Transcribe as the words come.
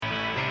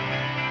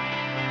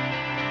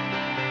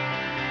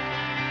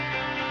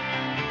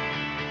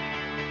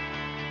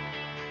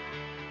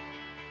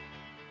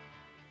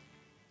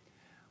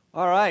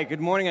All right, good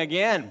morning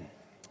again.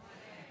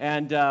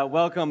 And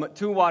welcome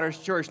to Waters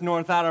Church,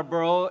 North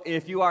Attleboro.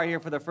 If you are here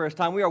for the first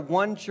time, we are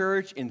one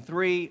church in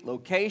 3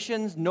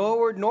 locations,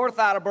 North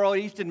Attleboro,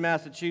 Easton,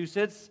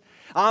 Massachusetts.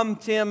 I'm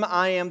Tim.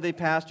 I am the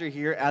pastor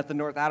here at the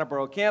North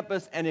Attleboro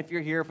campus. And if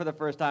you're here for the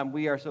first time,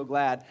 we are so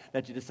glad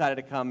that you decided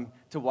to come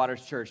to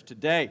Waters Church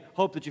today.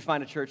 Hope that you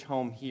find a church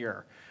home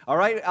here. All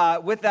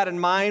right, with that in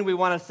mind, we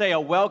want to say a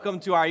welcome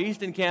to our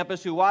Easton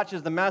campus who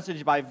watches the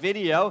message by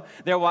video.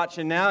 They're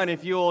watching now, and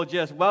if you will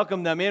just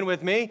welcome them in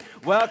with me.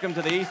 Welcome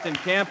to the Easton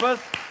campus.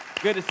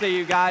 Good to see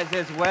you guys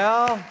as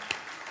well.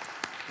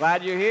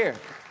 Glad you're here.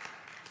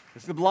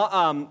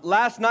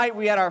 Last night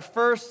we had our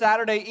first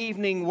Saturday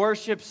evening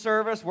worship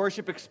service,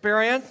 worship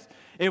experience.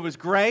 It was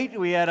great.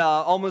 We had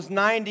almost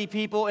 90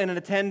 people in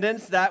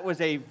attendance. That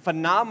was a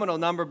phenomenal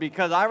number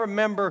because I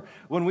remember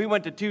when we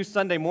went to 2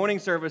 Sunday morning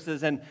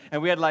services and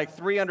we had like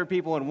 300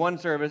 people in one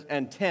service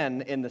and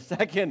 10 in the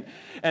second,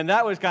 and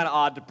that was kind of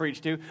odd to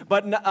preach to.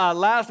 But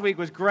last week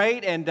was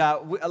great, and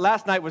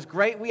last night was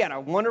great. We had a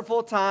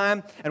wonderful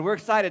time, and we're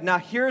excited. Now,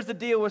 here's the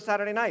deal with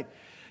Saturday night.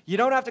 You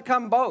don't have to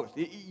come both.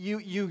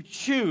 You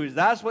choose.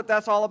 That's what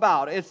that's all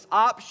about. It's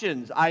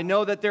options. I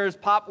know that there's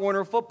Pop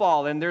Warner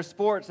football and there's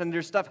sports and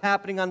there's stuff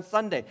happening on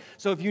Sunday.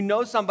 So if you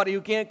know somebody who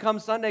can't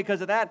come Sunday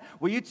because of that,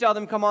 will you tell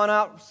them come on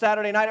out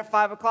Saturday night at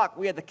 5 o'clock?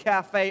 We had the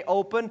cafe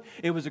open.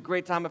 It was a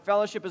great time of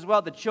fellowship as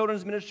well. The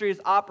children's ministry is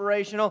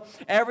operational.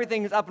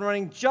 Everything is up and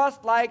running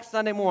just like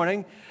Sunday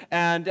morning.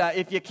 And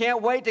if you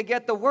can't wait to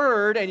get the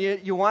word and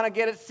you want to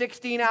get it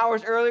 16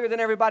 hours earlier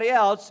than everybody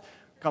else,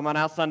 come on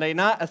out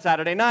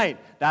Saturday night.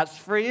 That's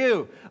for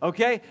you,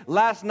 okay?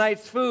 Last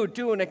night's food,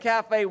 too, in the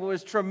cafe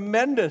was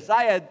tremendous.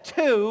 I had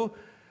 2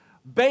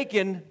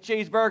 bacon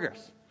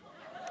cheeseburgers.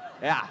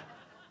 Yeah.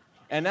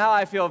 And now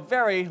I feel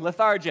very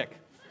lethargic.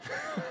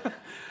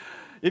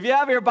 If you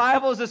have your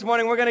Bibles this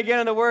morning, we're going to get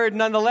in the Word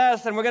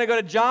nonetheless, and we're going to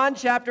go to John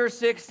chapter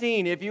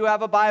 16. If you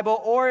have a Bible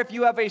or if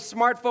you have a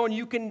smartphone,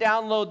 you can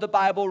download the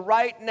Bible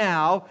right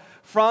now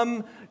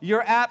from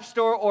your app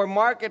store or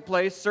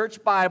marketplace.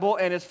 Search Bible,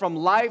 and it's from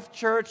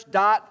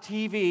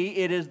lifechurch.tv.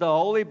 It is the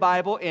Holy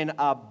Bible in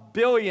a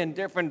billion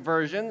different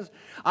versions.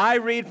 I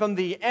read from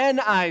the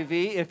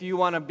NIV if you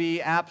want to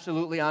be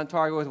absolutely on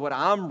target with what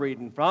I'm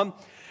reading from.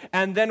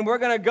 And then we're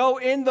going to go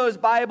in those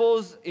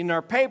Bibles, in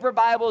our paper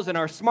Bibles, in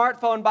our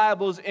smartphone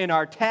Bibles, in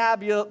our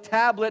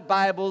tablet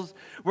Bibles.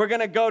 We're going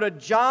to go to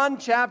John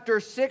chapter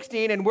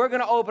 16, and we're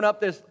going to open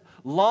up this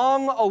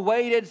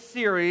long-awaited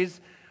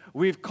series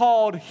we've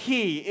called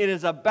He. It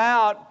is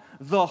about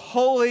the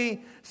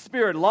Holy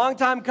Spirit. Long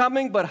time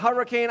coming, but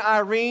Hurricane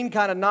Irene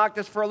kind of knocked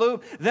us for a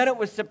loop. Then it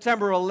was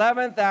September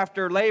 11th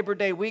after Labor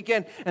Day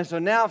weekend. And so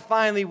now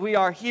finally we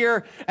are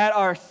here at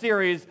our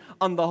series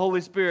on the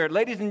Holy Spirit.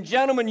 Ladies and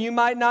gentlemen, you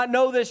might not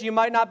know this, you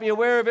might not be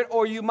aware of it,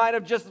 or you might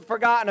have just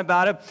forgotten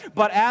about it.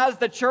 But as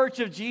the Church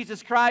of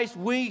Jesus Christ,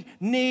 we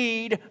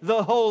need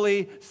the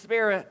Holy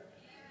Spirit.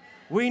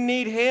 We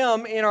need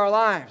Him in our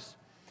lives.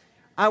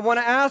 I want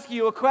to ask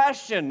you a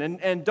question,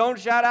 and don't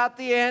shout out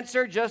the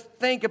answer, just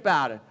think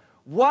about it.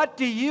 What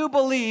do you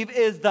believe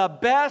is the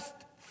best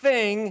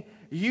thing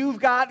you've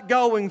got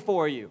going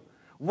for you?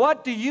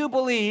 What do you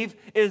believe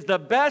is the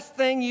best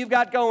thing you've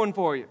got going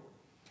for you?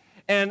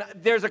 And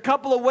there's a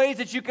couple of ways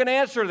that you can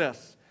answer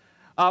this.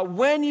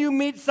 When you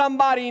meet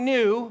somebody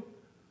new,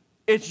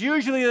 it's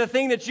usually the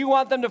thing that you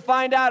want them to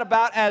find out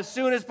about as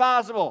soon as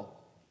possible.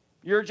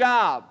 Your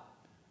job.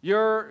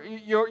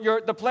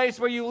 The place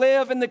where you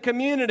live in the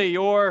community,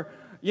 or,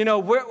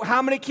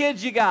 how many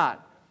kids you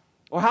got,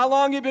 or how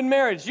long you've been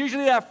married. It's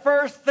usually that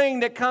first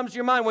thing that comes to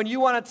your mind when you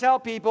want to tell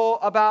people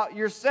about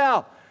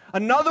yourself.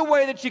 Another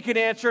way that you can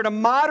answer it, a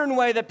modern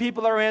way that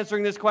people are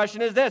answering this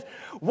question is this: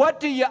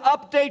 what do you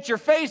update your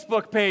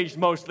Facebook page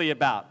mostly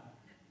about?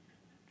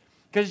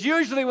 Because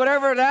usually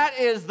whatever that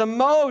is the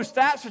most,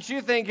 that's what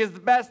you think is the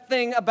best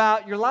thing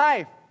about your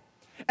life.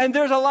 And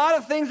there's a lot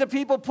of things that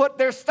people put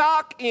their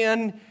stock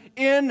in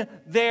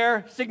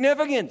their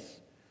significance.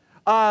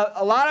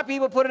 A lot of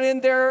people put it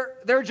in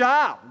their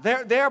job.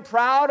 They're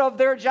proud of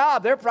their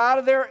job. They're proud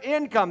of their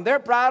income. They're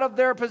proud of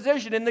their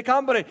position in the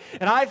company.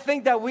 And I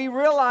think that we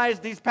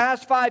realized these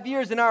past 5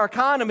 years in our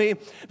economy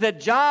that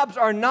jobs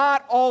are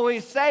not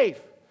always safe.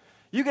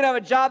 You can have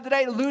a job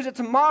today and lose it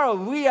tomorrow.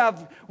 We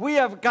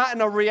have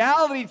gotten a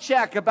reality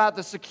check about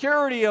the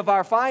security of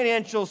our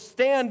financial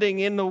standing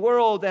in the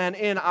world and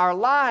in our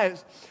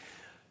lives.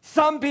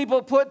 Some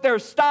people put their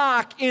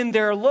stock in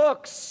their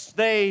looks.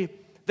 They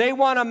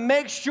want to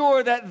make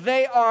sure that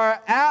they are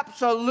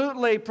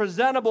absolutely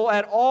presentable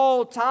at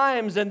all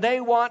times, and they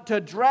want to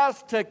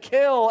dress to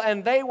kill,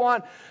 and they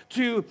want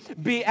to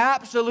be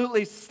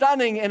absolutely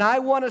stunning. And I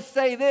want to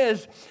say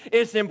this: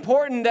 it's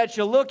important that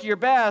you look your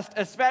best,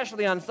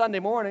 especially on Sunday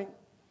morning.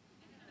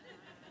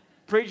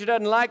 Preacher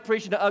doesn't like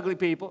preaching to ugly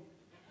people.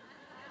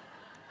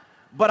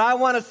 But I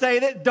want to say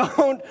that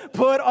don't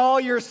put all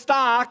your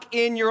stock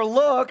in your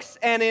looks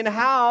and in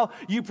how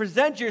you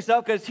present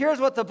yourself, because here's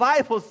what the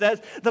Bible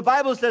says. The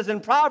Bible says in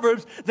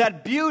Proverbs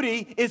that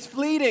beauty is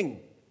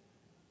fleeting.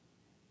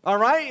 All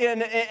right,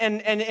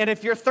 and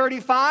if you're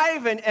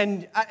 35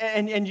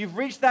 and you've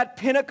reached that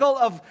pinnacle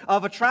of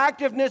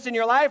attractiveness in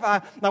your life,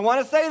 I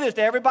want to say this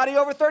to everybody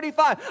over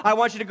 35. I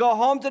want you to go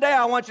home today.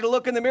 I want you to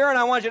look in the mirror, and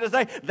I want you to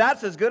say,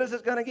 that's as good as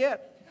it's going to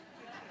get.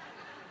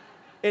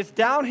 It's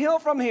downhill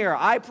from here.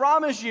 I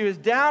promise you, it's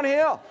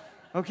downhill.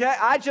 Okay,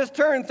 I just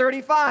turned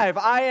 35.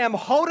 I am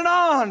holding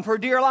on for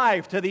dear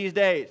life to these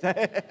days.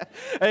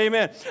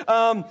 Amen.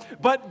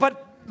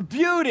 But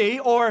beauty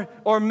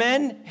or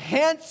men,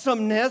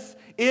 handsomeness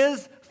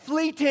is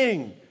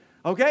fleeting.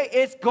 Okay,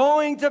 it's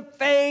going to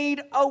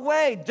fade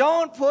away.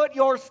 Don't put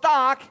your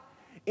stock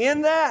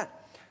in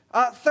that.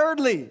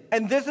 Thirdly,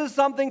 and this is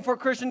something for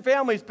Christian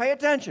families, pay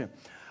attention.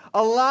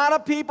 A lot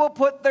of people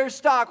put their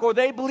stock, or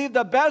they believe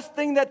the best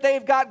thing that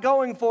they've got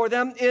going for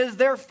them is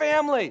their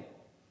family.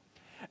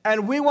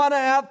 And we want to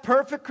have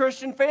perfect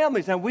Christian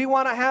families, and we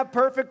want to have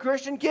perfect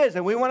Christian kids,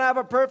 and we want to have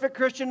a perfect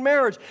Christian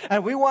marriage,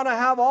 and we want to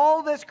have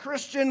all this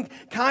Christian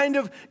kind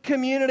of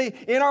community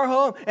in our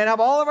home, and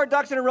have all of our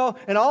ducks in a row,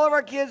 and all of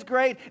our kids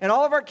great, and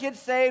all of our kids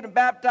saved and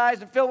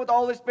baptized and filled with the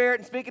Holy Spirit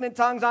and speaking in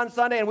tongues on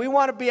Sunday, and we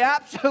want to be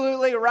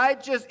absolutely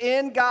righteous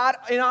in God,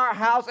 in our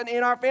house, and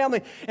in our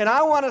family. And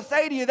I want to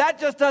say to you, that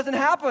just doesn't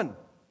happen.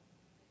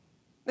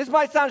 This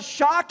might sound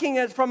shocking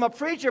as from a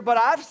preacher, but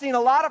I've seen a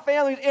lot of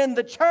families in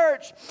the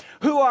church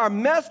who are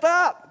messed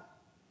up.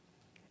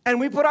 And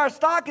we put our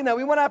stock in that.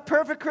 We want to have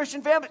perfect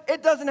Christian families.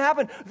 It doesn't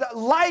happen.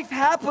 Life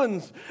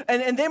happens.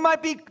 And they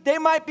might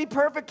be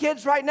perfect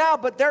kids right now,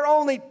 but they're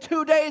only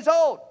 2 days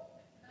old.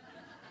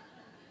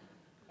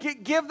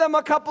 Give them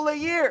a couple of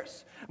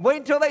years. Wait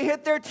until they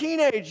hit their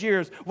teenage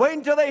years. Wait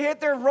until they hit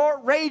their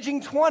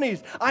raging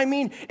 20s. I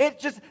mean, it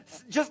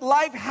just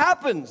life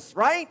happens,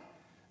 right?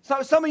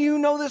 So some of you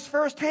know this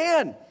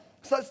firsthand.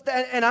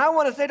 And I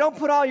want to say, don't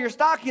put all your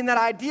stock in that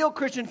ideal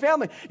Christian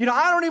family. You know,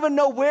 I don't even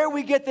know where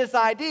we get this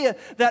idea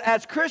that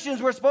as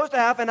Christians we're supposed to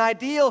have an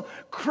ideal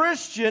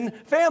Christian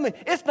family.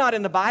 It's not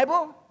in the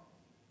Bible.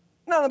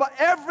 Not in the Bible.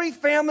 Every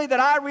family that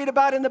I read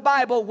about in the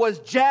Bible was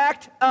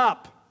jacked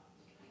up.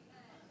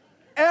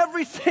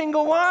 Every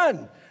single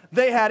one.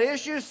 They had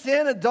issues,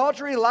 sin,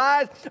 adultery,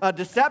 lies,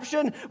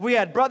 deception. We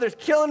had brothers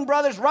killing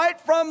brothers right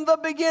from the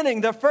beginning.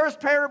 The first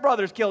pair of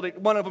brothers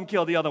one of them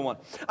killed the other one.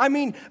 I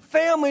mean,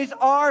 families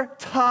are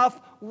tough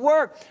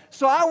work.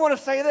 So I want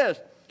to say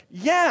this.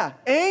 Yeah,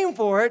 aim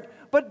for it,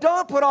 but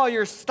don't put all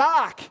your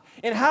stock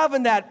in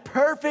having that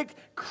perfect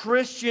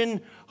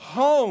Christian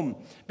home.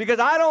 Because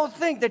I don't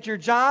think that your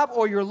job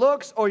or your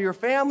looks or your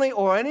family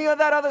or any of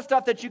that other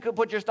stuff that you could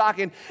put your stock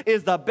in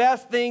is the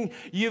best thing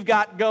you've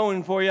got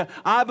going for you.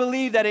 I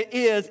believe that it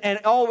is and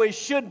always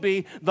should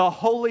be the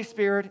Holy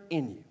Spirit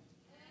in you.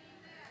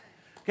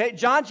 Okay,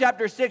 John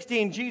chapter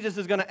 16, Jesus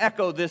is going to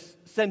echo this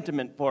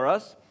sentiment for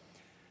us.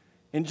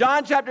 In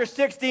John chapter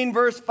 16,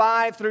 verse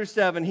 5 through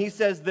 7, he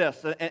says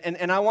this,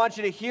 and I want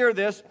you to hear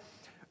this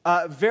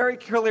very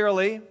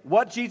clearly.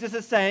 What Jesus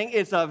is saying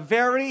is a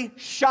very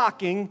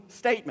shocking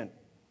statement.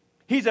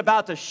 He's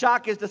about to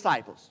shock his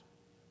disciples.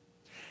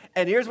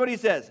 And here's what he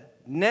says.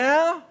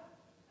 Now,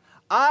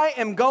 I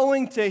am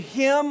going to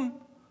him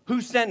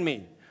who sent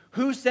me.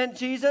 Who sent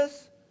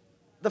Jesus?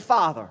 The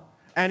Father.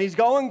 And he's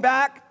going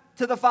back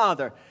to the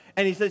Father.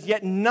 And he says,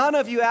 yet none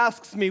of you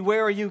asks me,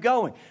 where are you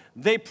going?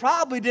 They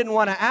probably didn't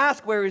want to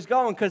ask where he's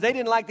going because they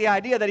didn't like the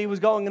idea that he was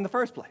going in the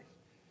first place.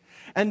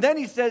 And then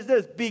he says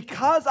this,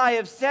 because I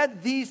have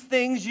said these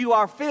things, you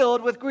are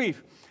filled with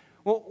grief.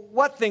 Well,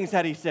 what things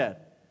had he said?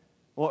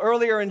 Well,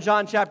 earlier in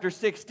John chapter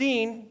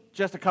 16,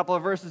 just a couple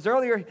of verses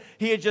earlier,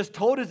 he had just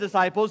told his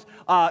disciples,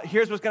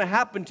 here's what's going to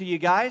happen to you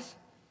guys.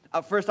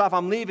 First off,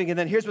 I'm leaving, and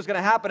then here's what's going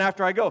to happen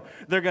after I go.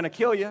 They're going to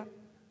kill you.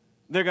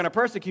 They're going to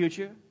persecute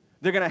you.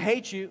 They're going to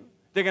hate you.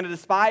 They're going to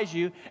despise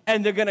you,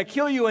 and they're going to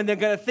kill you, and they're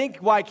going to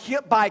think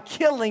by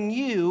killing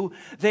you,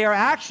 they are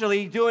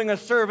actually doing a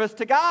service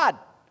to God.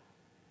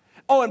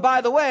 Oh, and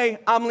by the way,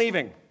 I'm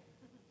leaving.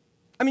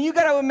 I mean, you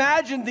got to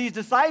imagine these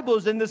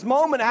disciples in this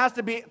moment. It has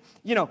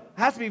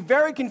to be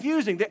very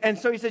confusing. And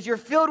so he says, you're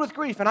filled with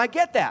grief. And I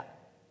get that.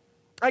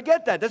 I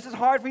get that. This is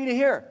hard for you to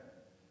hear.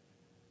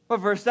 But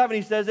verse 7,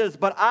 he says this,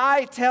 but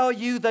I tell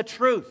you the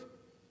truth.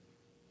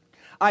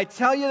 I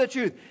tell you the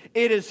truth.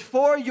 It is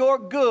for your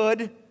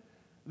good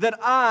that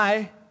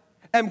I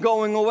am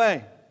going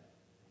away.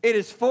 It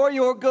is for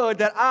your good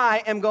that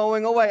I am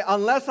going away.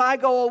 Unless I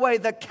go away,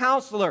 the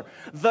counselor,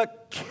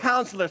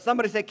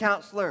 somebody say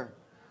counselor.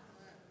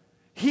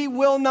 He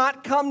will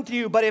not come to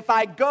you, but if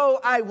I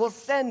go, I will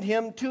send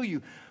him to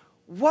you.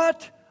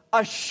 What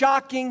a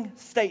shocking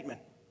statement.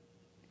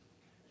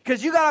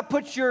 Because you got to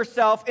put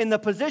yourself in the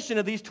position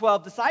of these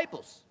 12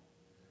 disciples.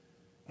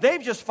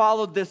 They've just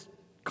followed this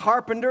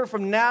carpenter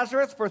from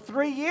Nazareth for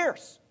 3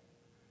 years.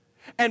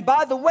 And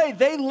by the way,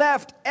 they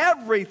left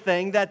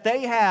everything that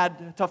they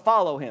had to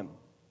follow him.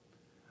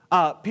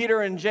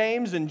 Peter and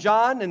James and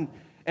John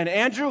and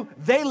Andrew,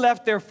 they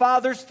left their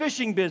father's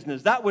fishing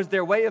business. That was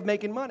their way of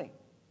making money.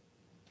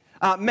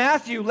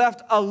 Matthew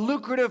left a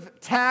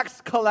lucrative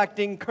tax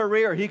collecting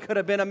career. He could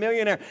have been a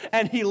millionaire.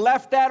 And he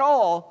left that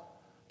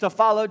all to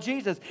follow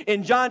Jesus.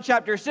 In John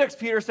chapter 6,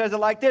 Peter says it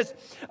like this,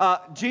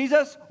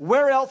 Jesus,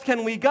 where else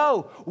can we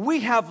go? We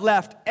have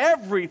left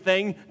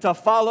everything to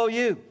follow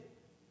you.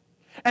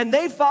 And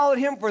they followed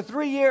him for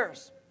 3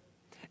 years.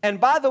 And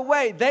by the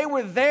way, they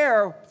were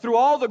there through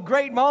all the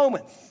great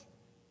moments.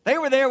 They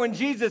were there when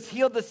Jesus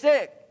healed the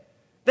sick.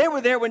 They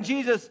were there when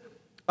Jesus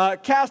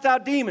cast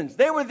out demons.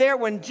 They were there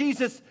when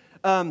Jesus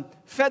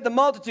fed the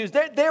multitudes.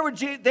 They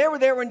were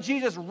there when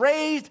Jesus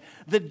raised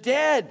the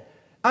dead.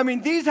 I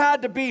mean, these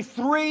had to be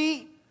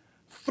 3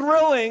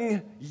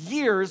 thrilling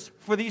years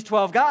for these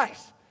 12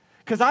 guys.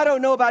 Because I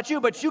don't know about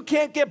you, but you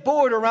can't get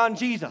bored around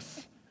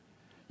Jesus.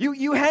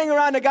 You hang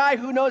around a guy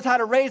who knows how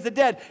to raise the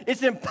dead.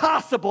 It's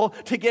impossible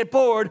to get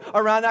bored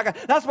around that guy.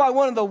 That's why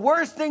one of the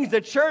worst things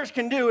the church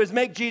can do is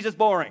make Jesus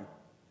boring.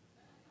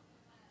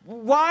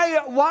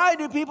 Why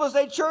do people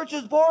say church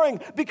is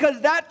boring?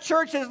 Because that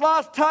church has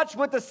lost touch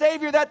with the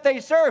Savior that they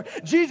serve.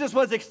 Jesus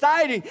was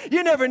exciting.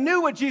 You never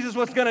knew what Jesus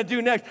was going to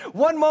do next.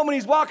 One moment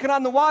he's walking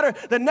on the water.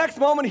 The next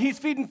moment he's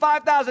feeding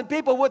 5,000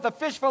 people with a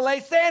fish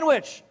fillet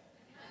sandwich.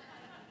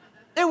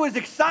 It was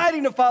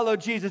exciting to follow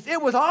Jesus.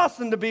 It was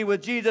awesome to be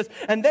with Jesus.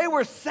 And they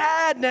were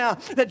sad now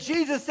that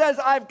Jesus says,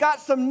 I've got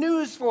some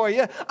news for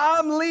you.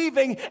 I'm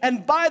leaving.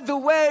 And by the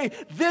way,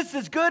 this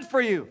is good for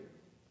you.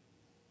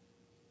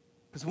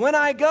 Because when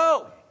I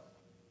go,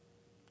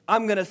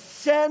 I'm going to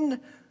send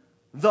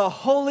the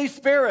Holy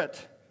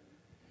Spirit.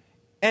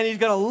 And he's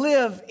going to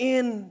live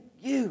in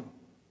you.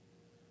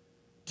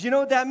 Do you know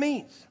what that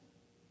means?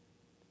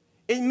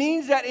 It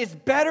means that it's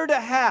better to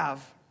have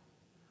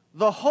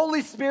the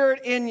Holy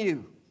Spirit in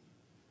you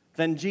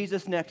than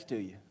Jesus next to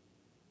you.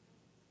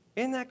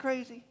 Isn't that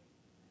crazy?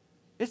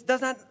 It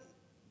does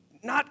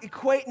not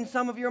equate in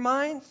some of your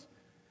minds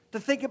to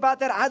think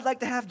about that. I'd like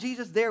to have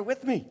Jesus there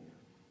with me.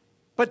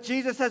 But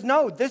Jesus says,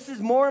 no, this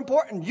is more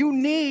important. You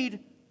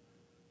need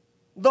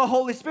the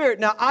Holy Spirit.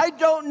 Now, I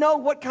don't know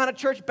what kind of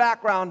church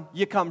background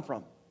you come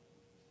from.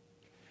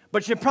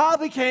 But you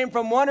probably came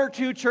from 1 or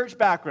 2 church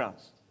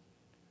backgrounds.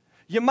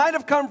 You might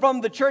have come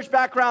from the church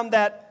background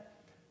that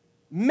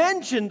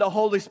mentioned the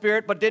Holy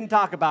Spirit, but didn't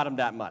talk about him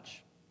that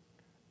much.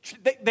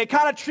 They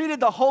kind of treated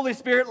the Holy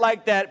Spirit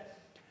like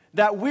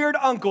that weird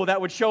uncle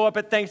that would show up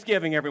at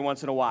Thanksgiving every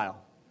once in a while.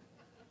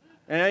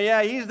 And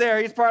yeah, he's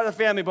there, he's part of the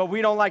family, but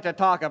we don't like to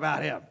talk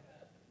about him.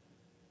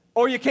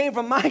 Or you came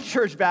from my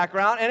church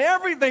background, and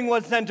everything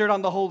was centered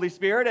on the Holy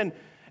Spirit,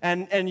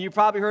 and you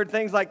probably heard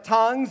things like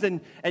tongues,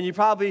 and you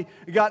probably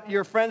got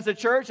your friends at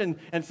church,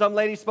 and some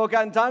lady spoke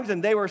out in tongues,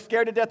 and they were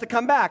scared to death to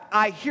come back.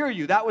 I hear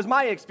you. That was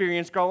my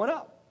experience growing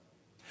up.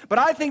 But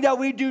I think that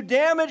we do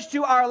damage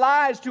to our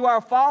lives, to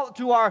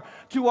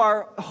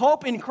our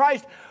hope in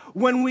Christ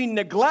when we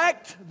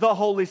neglect the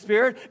Holy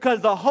Spirit, because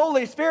the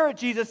Holy Spirit,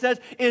 Jesus says,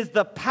 is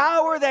the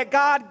power that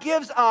God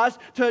gives us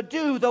to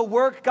do the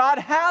work God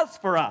has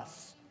for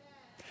us.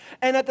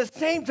 And at the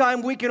same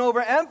time, we can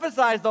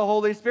overemphasize the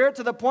Holy Spirit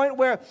to the point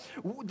where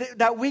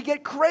that we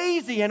get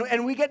crazy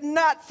and we get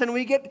nuts and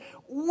we get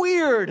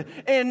weird.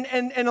 And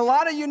a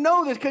lot of you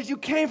know this because you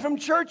came from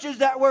churches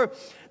that were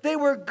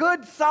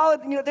good,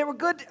 solid, they were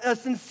good,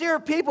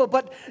 sincere people.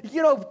 But,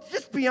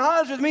 just be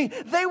honest with me,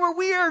 they were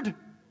weird.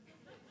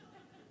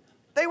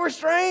 They were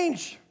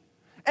strange.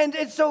 And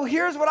so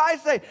here's what I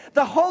say.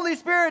 The Holy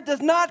Spirit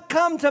does not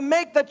come to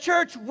make the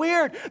church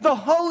weird. The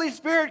Holy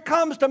Spirit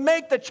comes to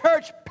make the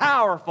church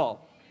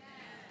powerful.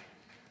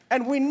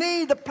 And we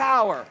need the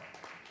power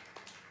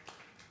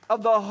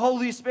of the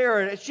Holy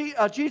Spirit.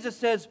 Jesus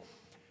says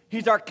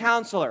he's our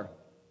counselor.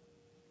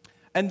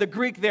 And the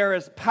Greek there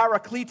is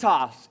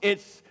parakletos.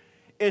 It's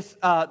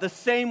the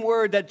same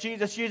word that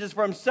Jesus uses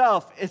for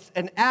himself. It's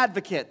an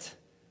advocate.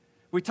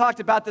 We talked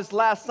about this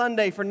last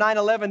Sunday for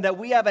 9/11, that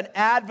we have an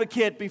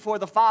advocate before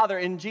the Father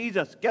in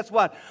Jesus. Guess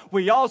what?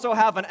 We also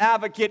have an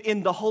advocate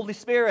in the Holy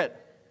Spirit.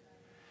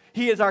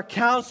 He is our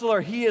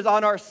counselor. He is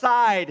on our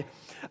side.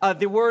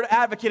 The word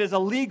advocate is a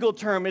legal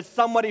term. It's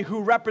somebody who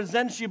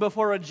represents you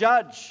before a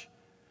judge.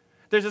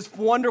 There's this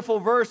wonderful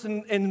verse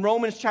in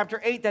Romans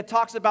chapter 8 that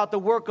talks about the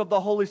work of the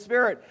Holy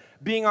Spirit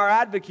being our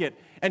advocate.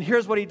 And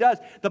here's what he does.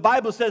 The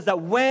Bible says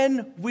that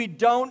when we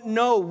don't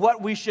know what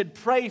we should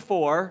pray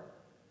for,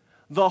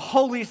 the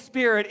Holy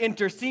Spirit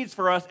intercedes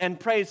for us and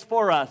prays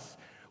for us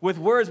with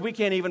words we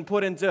can't even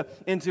put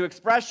into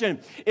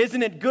expression.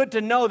 Isn't it good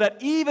to know that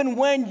even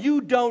when you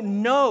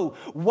don't know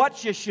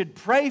what you should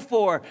pray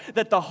for,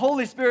 that the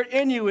Holy Spirit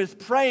in you is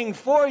praying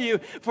for you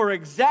for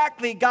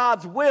exactly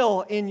God's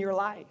will in your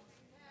life?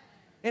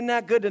 Isn't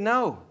that good to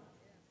know?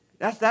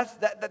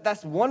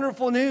 That's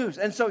wonderful news.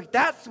 And so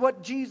that's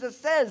what Jesus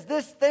says,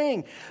 this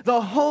thing, the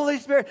Holy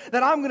Spirit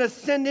that I'm going to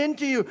send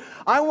into you.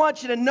 I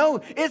want you to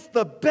know it's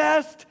the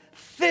best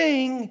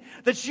thing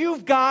that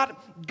you've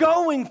got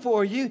going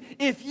for you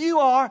if you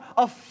are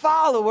a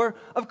follower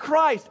of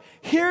Christ.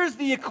 Here's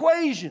the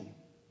equation.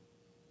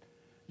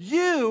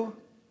 You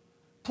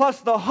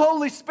plus the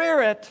Holy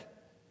Spirit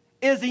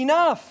is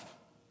enough.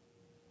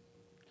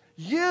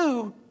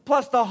 You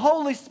plus the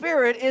Holy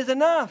Spirit is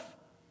enough.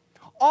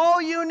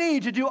 All you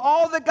need to do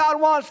all that God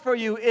wants for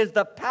you is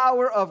the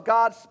power of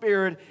God's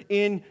Spirit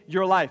in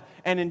your life.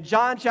 And in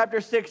John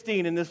chapter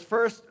 16, in this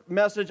first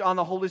message on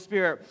the Holy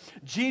Spirit,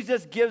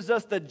 Jesus gives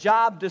us the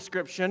job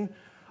description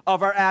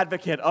of our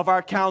advocate, of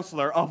our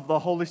counselor, of the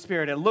Holy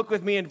Spirit. And look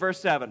with me in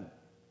verse 7.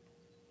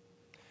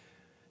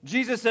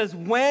 Jesus says,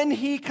 when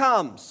he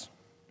comes,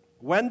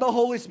 when the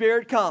Holy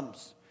Spirit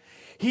comes,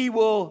 he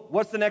will,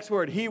 what's the next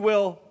word? He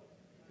will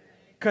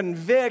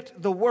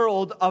convict the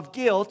world of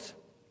guilt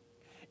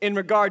in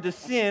regard to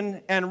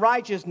sin and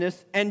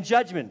righteousness and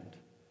judgment.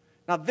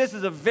 Now, this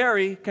is a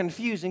very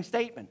confusing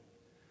statement.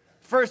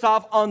 First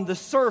off, on the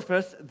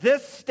surface,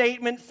 this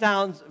statement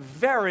sounds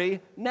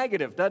very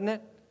negative, doesn't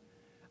it?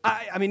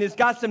 I mean, it's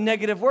got some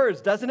negative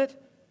words, doesn't it?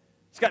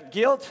 It's got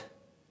guilt,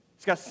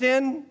 it's got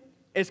sin,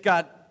 it's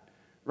got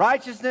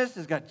righteousness,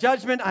 it's got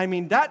judgment. I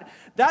mean, that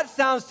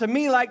sounds to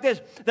me like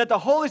this, that the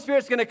Holy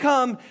Spirit's going to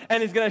come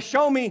and he's going to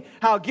show me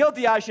how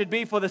guilty I should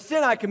be for the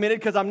sin I committed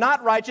because I'm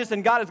not righteous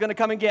and God is going to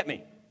come and get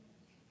me.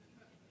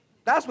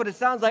 That's what it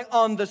sounds like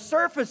on the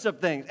surface of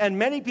things. And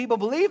many people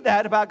believe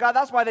that about God.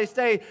 That's why they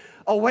stay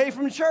away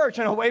from church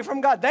and away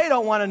from God. They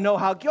don't want to know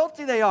how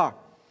guilty they are.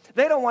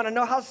 They don't want to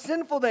know how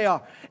sinful they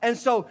are. And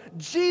so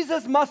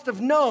Jesus must have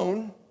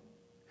known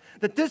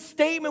that this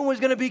statement was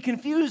going to be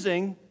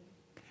confusing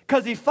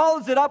because he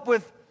follows it up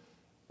with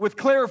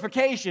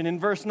clarification in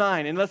verse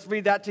 9. And let's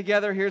read that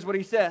together. Here's what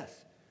he says.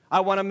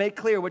 I want to make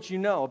clear what you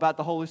know about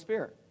the Holy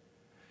Spirit.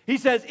 He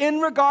says, in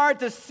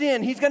regard to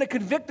sin, he's going to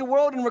convict the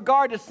world in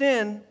regard to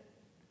sin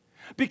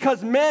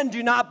because men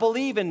do not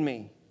believe in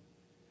me.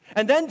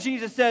 And then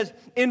Jesus says,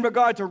 in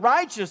regard to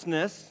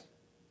righteousness,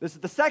 this is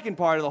the second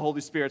part of the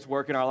Holy Spirit's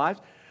work in our lives,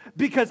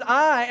 because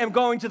I am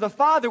going to the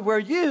Father where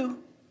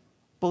you,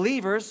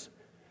 believers,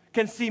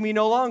 can see me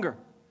no longer.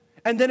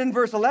 And then in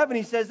verse 11,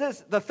 he says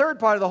this, the third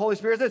part of the Holy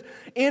Spirit says,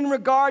 in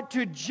regard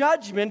to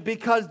judgment,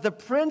 because the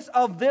prince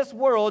of this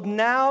world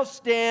now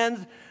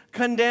stands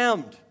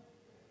condemned.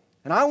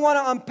 And I want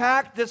to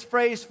unpack this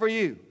phrase for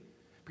you,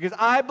 because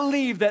I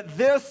believe that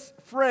this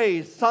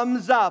phrase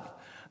sums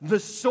up the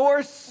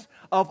source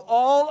of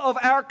all of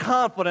our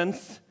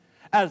confidence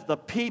as the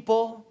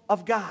people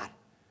of God.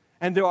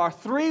 And there are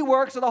three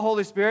works of the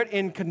Holy Spirit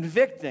in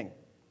convicting.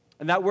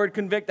 And that word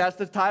convict, that's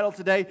the title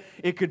today.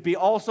 It could be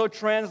also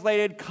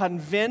translated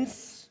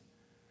convince,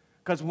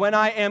 because when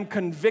I am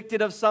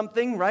convicted of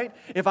something, right?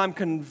 If I'm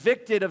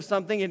convicted of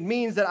something, it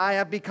means that I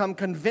have become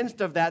convinced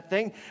of that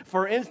thing.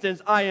 For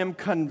instance, I am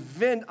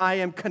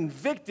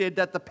convicted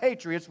that the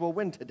Patriots will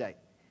win today.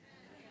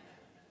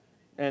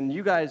 And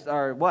you guys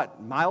are,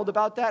 what, mild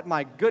about that?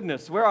 My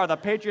goodness, where are the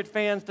Patriot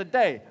fans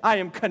today? I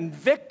am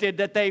convicted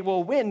that they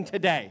will win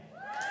today.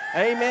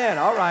 Amen.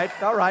 All right.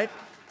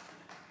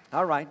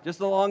 Just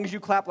as long as you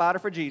clap louder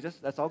for Jesus,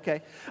 that's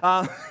okay.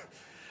 I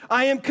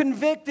am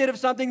convicted of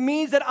something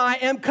means that I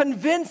am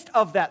convinced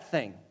of that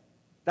thing.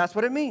 That's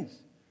what it means.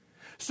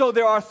 So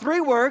there are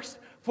three works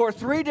for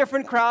three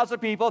different crowds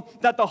of people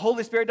that the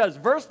Holy Spirit does.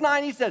 Verse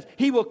 9, he says,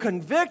 he will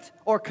convict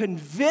or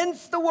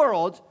convince the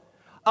world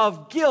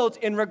of guilt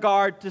in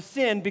regard to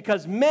sin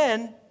because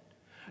men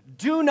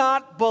do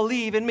not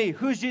believe in me.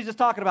 Who's Jesus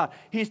talking about?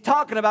 He's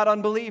talking about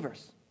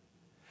unbelievers.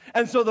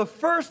 And so the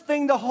first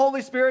thing the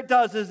Holy Spirit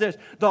does is this.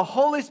 The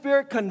Holy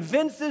Spirit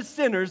convinces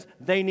sinners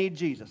they need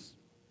Jesus.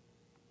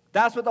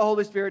 That's what the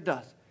Holy Spirit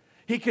does.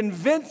 He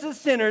convinces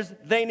sinners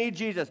they need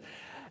Jesus.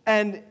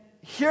 And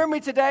hear me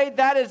today,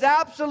 that is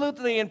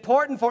absolutely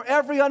important for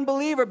every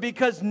unbeliever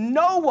because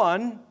no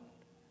one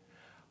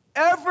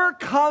ever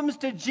comes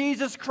to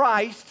Jesus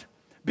Christ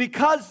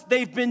because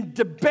they've been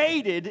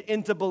debated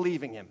into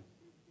believing him.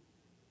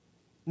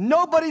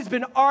 Nobody's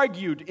been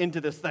argued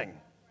into this thing.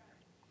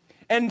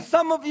 And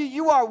some of you,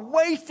 you are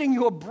wasting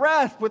your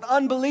breath with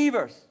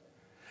unbelievers.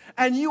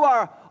 And you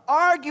are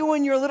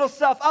arguing your little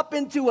self up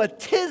into a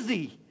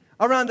tizzy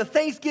around the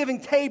Thanksgiving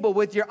table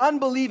with your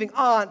unbelieving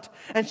aunt.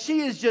 And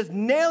she is just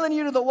nailing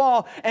you to the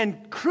wall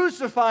and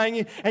crucifying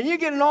you. And you're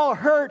getting all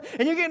hurt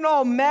and you're getting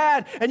all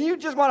mad. And you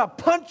just want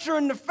to punch her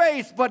in the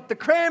face, but the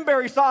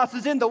cranberry sauce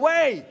is in the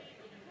way.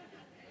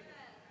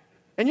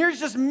 And you're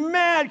just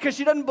mad because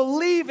she doesn't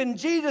believe in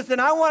Jesus.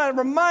 And I want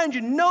to remind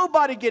you,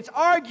 nobody gets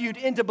argued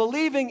into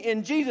believing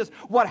in Jesus.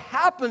 What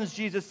happens,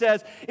 Jesus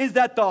says, is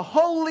that the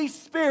Holy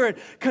Spirit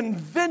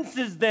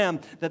convinces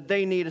them that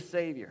they need a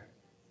Savior.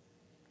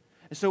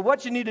 And so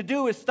what you need to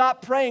do is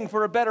stop praying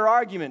for a better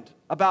argument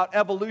about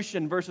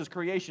evolution versus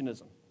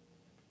creationism.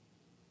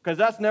 Because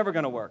that's never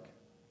going to work.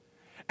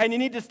 And you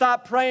need to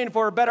stop praying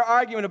for a better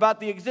argument about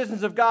the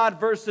existence of God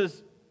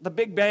versus the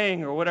Big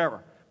Bang or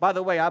whatever. By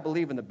the way, I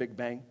believe in the Big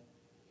Bang.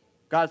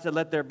 God said,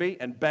 let there be,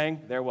 and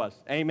bang, there was.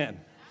 Amen.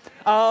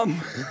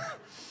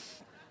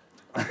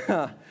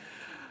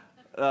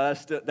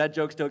 That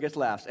joke still gets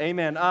laughs.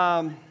 Amen.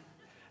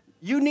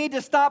 You need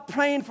to stop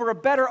praying for a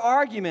better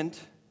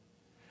argument,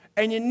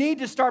 and you need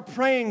to start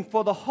praying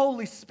for the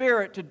Holy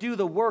Spirit to do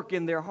the work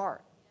in their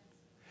heart.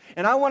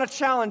 And I want to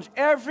challenge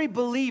every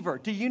believer.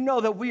 Do you know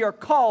that we are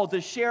called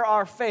to share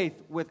our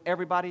faith with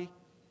everybody?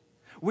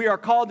 We are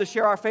called to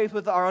share our faith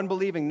with our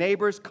unbelieving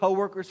neighbors,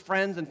 coworkers,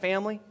 friends, and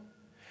family.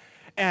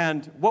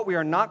 And what we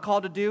are not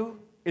called to do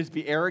is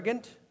be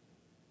arrogant.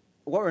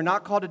 What we're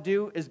not called to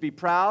do is be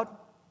proud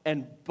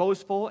and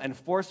boastful and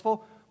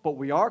forceful, but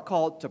we are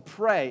called to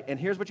pray. And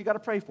here's what you got to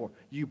pray for.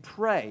 You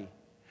pray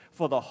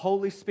for the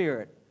Holy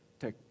Spirit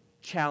to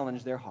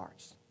challenge their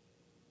hearts.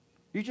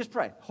 You just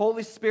pray.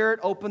 Holy Spirit,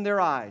 open their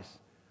eyes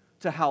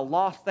to how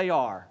lost they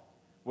are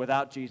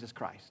without Jesus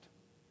Christ.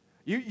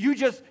 You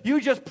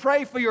just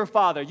pray for your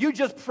father. You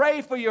just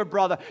pray for your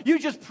brother. You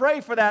just pray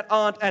for that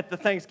aunt at the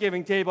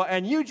Thanksgiving table.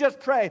 And you just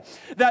pray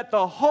that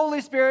the Holy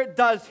Spirit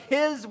does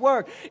His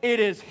work. It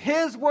is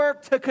His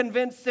work to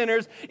convince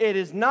sinners. It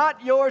is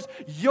not yours.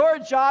 Your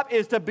job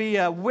is to be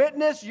a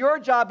witness. Your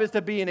job is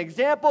to be an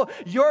example.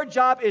 Your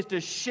job is to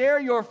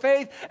share your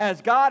faith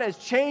as God has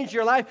changed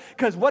your life.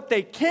 Because what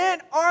they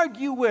can't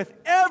argue with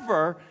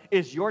ever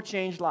is your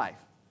changed life.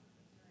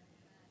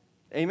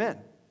 Amen.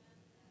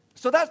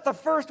 So that's the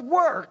first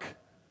work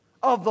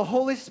of the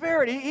Holy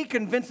Spirit. He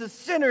convinces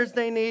sinners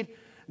they need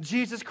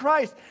Jesus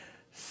Christ.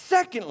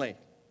 Secondly,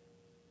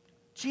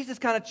 Jesus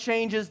kind of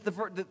changes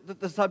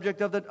the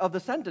subject of the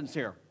sentence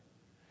here.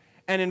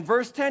 And in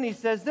verse 10, he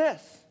says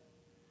this: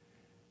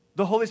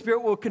 the Holy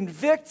Spirit will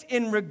convict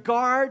in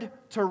regard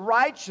to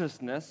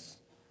righteousness,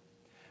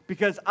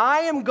 because I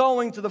am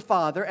going to the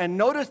Father. And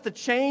notice the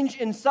change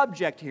in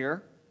subject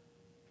here,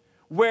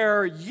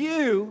 where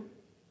you...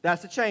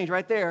 That's the change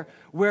right there.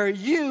 Where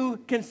you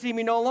can see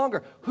me no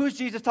longer. Who's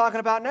Jesus talking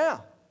about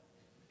now?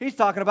 He's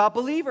talking about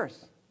believers.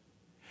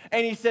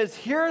 And he says,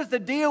 here's the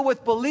deal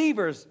with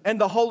believers and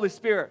the Holy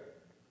Spirit.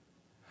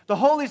 The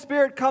Holy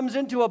Spirit comes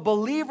into a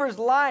believer's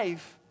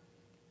life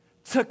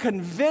to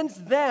convince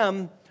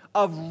them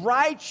of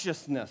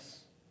righteousness.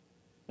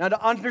 Now, to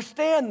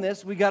understand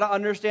this, we got to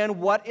understand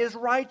what is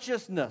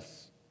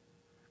righteousness.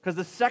 Because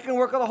the second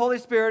work of the Holy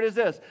Spirit is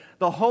this: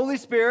 the Holy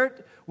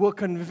Spirit will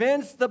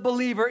convince the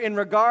believer in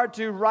regard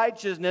to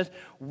righteousness.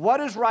 What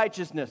is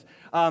righteousness?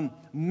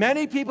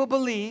 Many people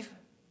believe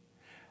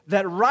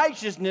that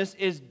righteousness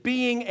is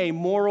being a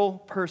moral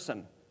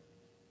person.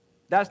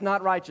 That's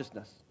not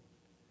righteousness.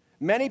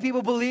 Many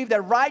people believe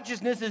that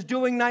righteousness is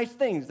doing nice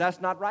things. That's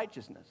not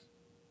righteousness.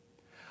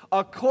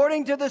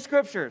 According to the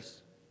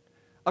Scriptures,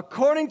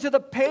 according to the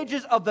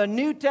pages of the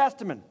New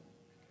Testament,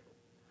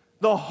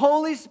 the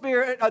Holy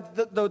Spirit,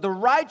 the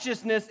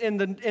righteousness in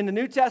the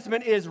New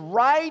Testament is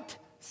right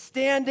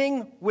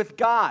standing with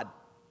God.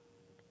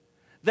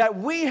 That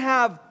we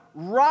have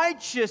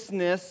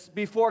righteousness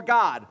before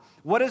God.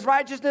 What is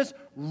righteousness?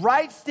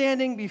 Right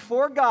standing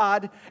before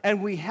God,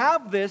 and we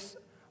have this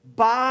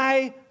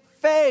by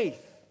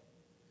faith.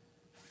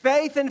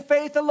 Faith and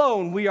faith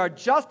alone. We are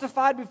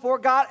justified before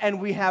God, and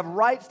we have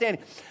right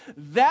standing.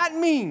 That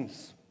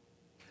means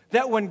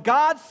that when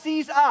God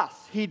sees us,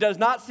 He does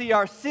not see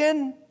our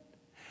sin.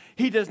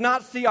 He does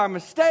not see our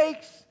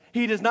mistakes.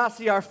 He does not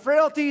see our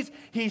frailties.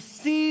 He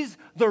sees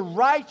the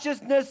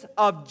righteousness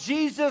of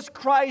Jesus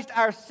Christ,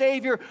 our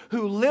Savior,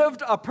 who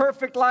lived a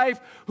perfect life,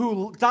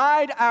 who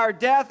died our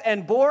death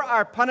and bore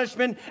our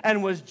punishment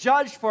and was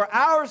judged for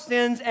our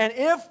sins. And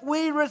if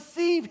we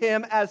receive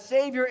Him as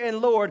Savior and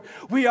Lord,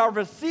 we are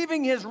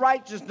receiving His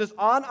righteousness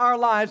on our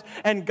lives,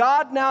 and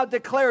God now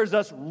declares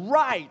us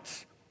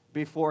right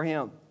before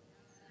Him.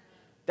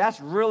 That's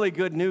really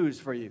good news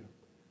for you.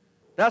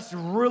 That's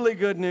really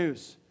good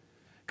news.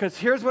 Because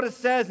here's what it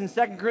says in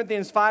 2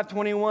 Corinthians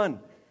 5:21.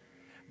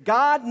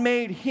 God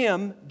made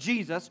Him,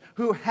 Jesus,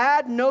 who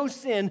had no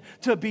sin,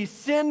 to be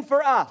sin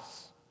for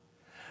us,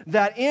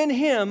 that in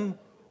Him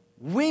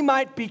we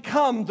might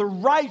become the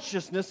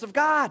righteousness of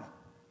God.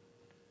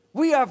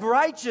 We have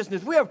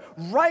righteousness. We have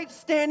right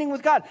standing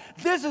with God.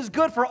 This is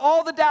good for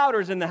all the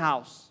doubters in the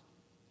house.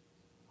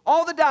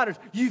 All the doubters.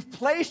 You've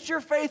placed your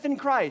faith in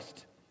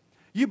Christ.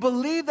 You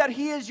believe that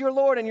He is your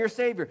Lord and your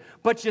Savior,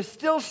 but you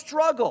still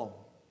struggle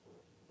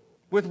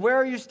with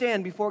where you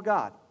stand before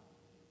God.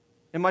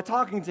 Am I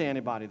talking to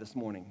anybody this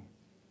morning?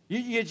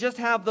 You just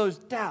have those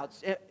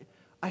doubts.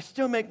 I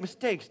still make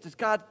mistakes. Does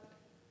God?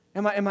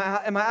 Am I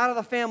out of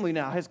the family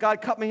now? Has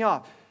God cut me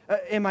off?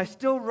 Am I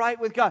still right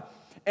with God?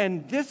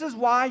 And this is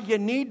why you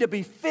need to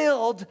be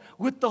filled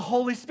with the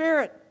Holy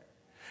Spirit,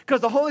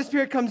 because the Holy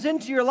Spirit comes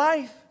into your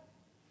life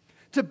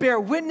to bear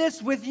witness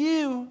with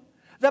you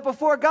that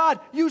before God,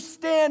 you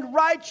stand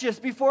righteous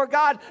before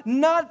God,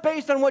 not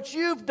based on what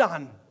you've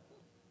done,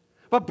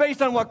 but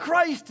based on what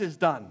Christ has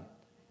done.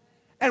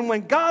 And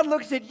when God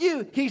looks at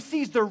you, He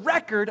sees the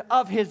record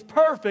of His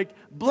perfect,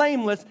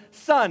 blameless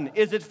Son.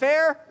 Is it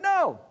fair?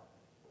 No.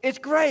 It's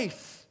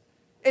grace.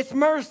 It's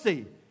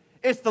mercy.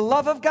 It's the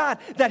love of God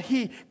that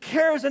He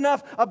cares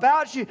enough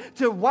about you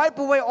to wipe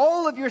away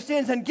all of your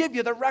sins and give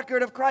you the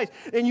record of Christ.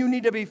 And you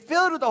need to be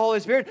filled with the Holy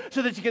Spirit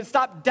so that you can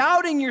stop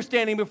doubting your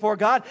standing before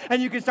God,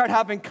 and you can start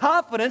having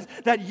confidence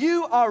that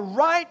you are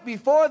right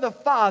before the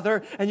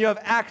Father and you have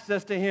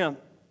access to Him.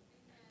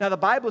 Now, the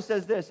Bible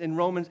says this in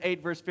Romans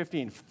 8, verse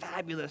 15.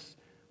 Fabulous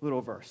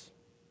little verse.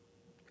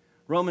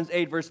 Romans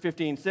 8, verse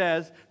 15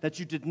 says that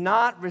you did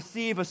not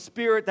receive a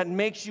spirit that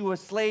makes you a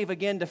slave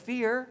again to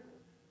fear,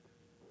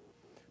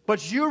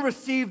 but you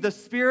receive the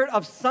spirit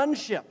of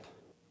sonship.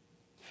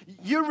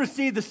 You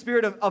receive the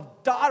spirit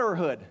of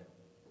daughterhood.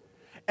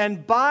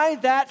 And by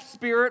that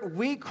spirit,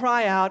 we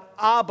cry out,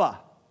 Abba,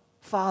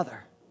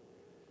 Father.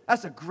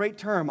 That's a great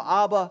term,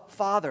 Abba,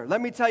 Father.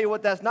 Let me tell you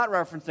what that's not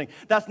referencing.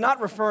 That's not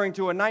referring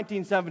to a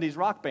 1970s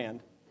rock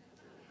band.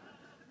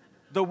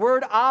 The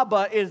word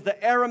Abba is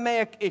the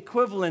Aramaic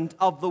equivalent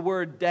of the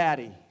word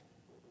daddy.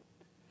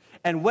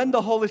 And when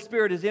the Holy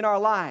Spirit is in our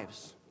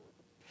lives,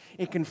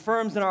 it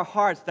confirms in our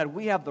hearts that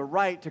we have the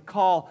right to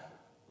call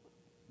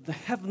the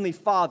Heavenly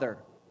Father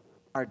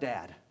our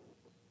dad.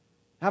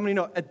 How many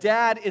know a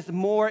dad is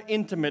more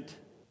intimate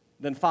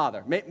than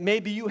father?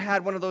 Maybe you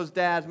had one of those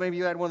dads, maybe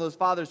you had one of those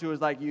fathers who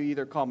was like, you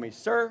either call me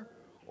sir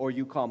or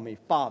you call me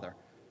father.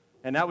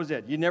 And that was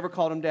it. You never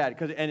called him dad.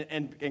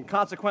 And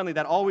consequently,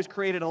 that always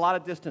created a lot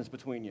of distance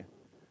between you.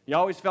 You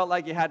always felt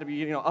like you had to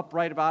be,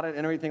 upright about it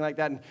and everything like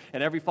that.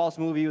 And every false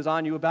movie he was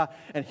on you about.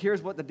 And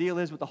here's what the deal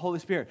is with the Holy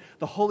Spirit.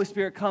 The Holy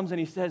Spirit comes and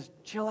he says,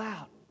 chill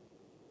out.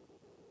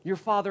 Your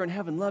Father in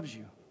heaven loves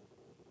you.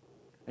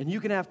 And you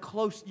can have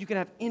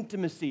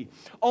intimacy.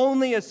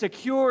 Only a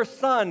secure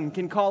son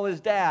can call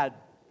his dad,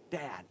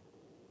 Dad.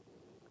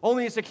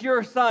 Only a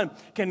secure son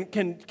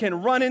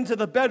can run into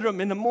the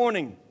bedroom in the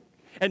morning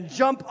and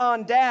jump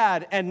on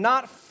dad and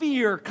not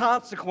fear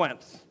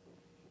consequence.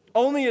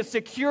 Only a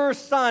secure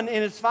son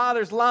in his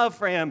father's love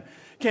for him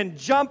can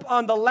jump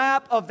on the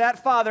lap of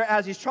that father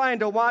as he's trying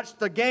to watch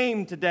the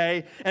game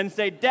today and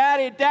say,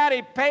 Daddy,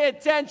 Daddy, pay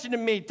attention to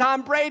me.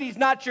 Tom Brady's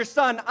not your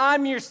son.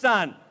 I'm your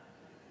son.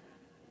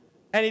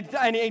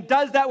 And he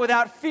does that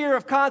without fear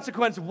of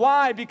consequence.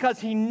 Why? Because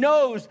he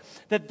knows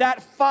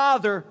that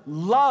father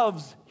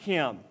loves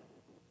him.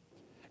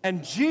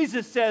 And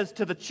Jesus says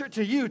to the church,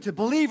 to you, to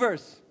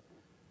believers,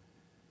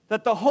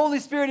 that the Holy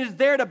Spirit is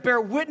there to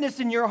bear witness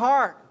in your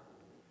heart.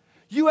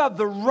 You have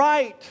the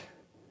right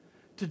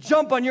to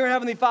jump on your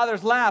Heavenly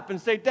Father's lap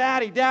and say,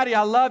 Daddy, Daddy,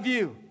 I love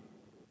you.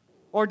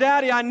 Or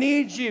Daddy, I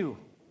need you.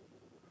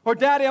 Or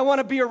Daddy, I want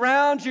to be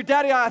around you.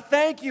 Daddy, I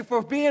thank you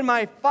for being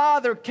my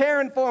Father,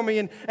 caring for me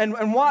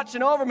and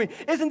watching over me.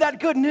 Isn't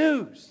that good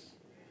news?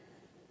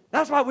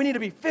 That's why we need to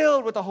be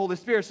filled with the Holy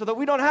Spirit so that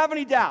we don't have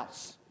any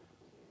doubts.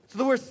 So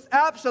that we're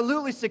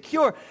absolutely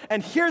secure.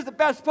 And here's the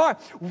best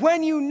part.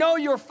 When you know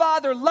your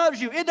Father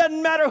loves you, it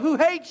doesn't matter who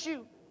hates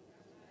you.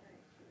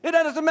 It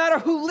doesn't matter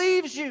who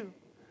leaves you.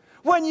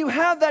 When you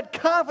have that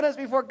confidence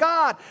before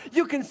God,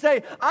 you can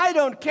say, I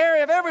don't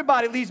care if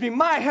everybody leaves me.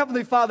 My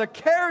Heavenly Father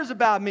cares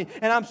about me,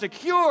 and I'm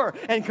secure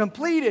and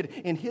completed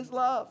in His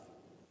love.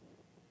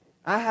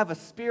 I have a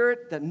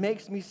spirit that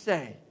makes me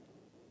say,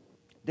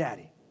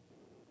 Daddy,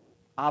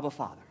 Abba,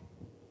 Father.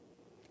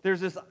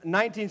 There's this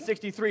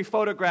 1963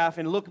 photograph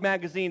in Look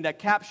magazine that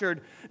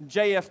captured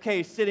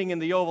JFK sitting in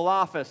the Oval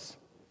Office.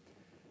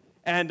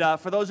 And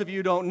for those of you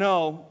who don't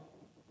know,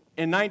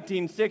 in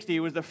 1960, it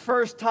was the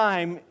first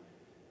time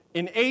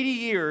in 80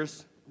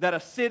 years that a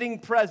sitting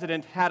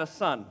president had a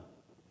son.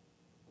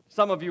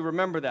 Some of you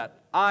remember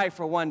that. I,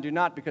 for one, do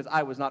not, because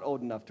I was not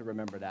old enough to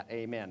remember that.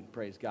 Amen.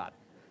 Praise God.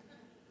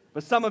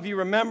 But some of you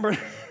remember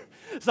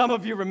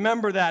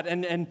that,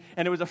 and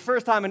it was the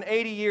first time in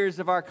 80 years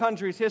of our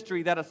country's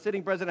history that a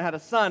sitting president had a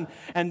son.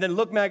 And then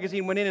Look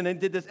magazine went in and they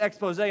did this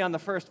expose on the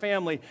first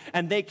family,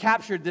 and they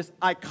captured this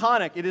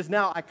iconic, it is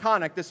now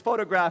iconic, this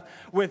photograph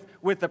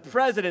with the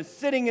president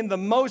sitting in the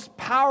most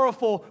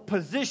powerful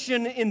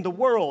position in the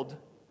world.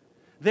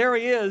 There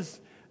he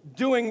is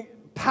doing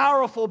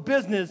powerful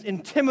business,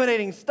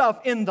 intimidating stuff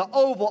in the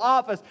Oval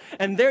Office.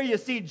 And there you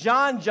see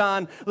John,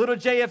 little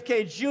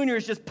JFK Jr.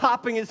 is just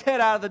popping his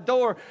head out of the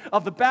door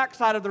of the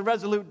backside of the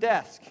Resolute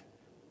desk.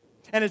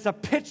 And it's a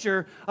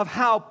picture of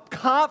how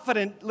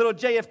confident little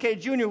JFK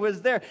Jr.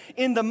 was there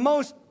in the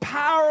most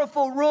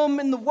powerful room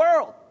in the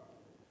world,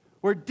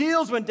 where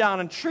deals went down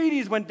and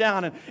treaties went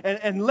down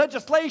and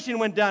legislation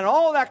went down, and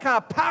all that kind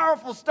of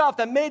powerful stuff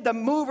that made the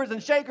movers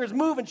and shakers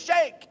move and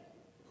shake.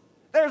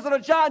 There's little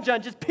John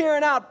just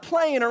peering out,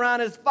 playing around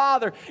his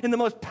father in the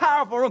most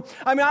powerful room.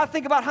 I mean, I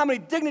think about how many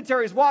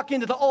dignitaries walk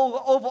into the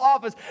Oval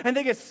Office and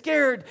they get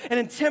scared and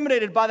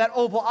intimidated by that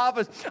Oval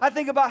Office. I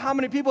think about how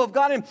many people have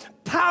gone in,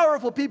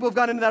 powerful people have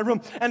gone into that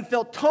room and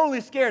felt totally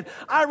scared.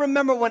 I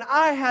remember when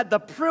I had the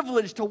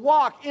privilege to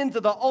walk into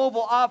the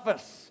Oval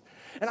Office,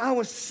 and I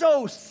was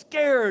so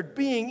scared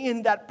being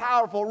in that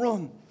powerful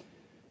room.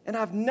 And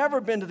I've never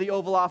been to the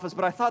Oval Office,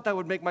 but I thought that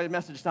would make my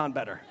message sound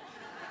better.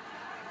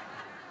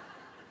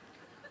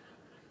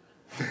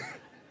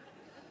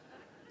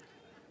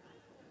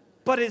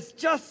 But it's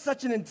just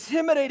such an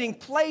intimidating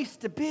place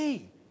to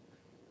be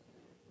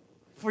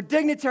for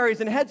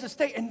dignitaries and heads of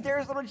state. And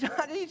there's little John,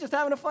 he's just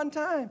having a fun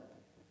time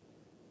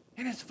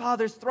in his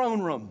father's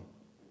throne room.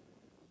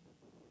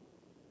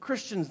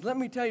 Christians, let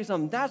me tell you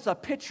something. That's a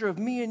picture of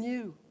me and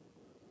you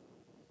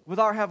with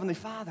our Heavenly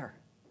Father.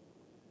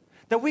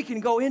 That we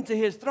can go into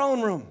His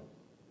throne room.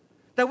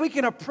 That we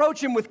can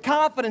approach Him with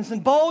confidence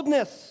and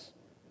boldness.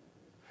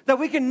 That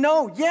we can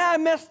know, yeah, I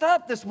messed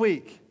up this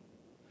week.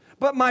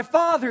 But my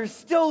Father is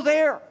still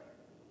there,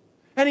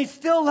 and He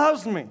still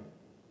loves me,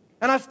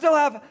 and I still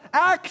have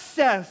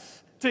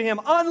access to Him,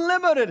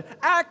 unlimited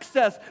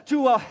access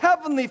to a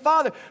heavenly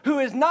Father who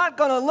is not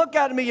going to look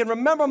at me and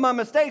remember my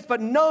mistakes, but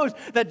knows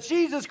that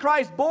Jesus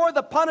Christ bore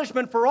the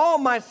punishment for all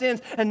my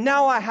sins, and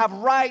now I have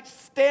right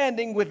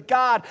standing with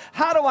God.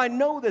 How do I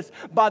know this?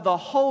 By the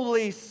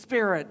Holy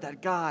Spirit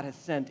that God has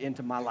sent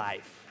into my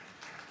life.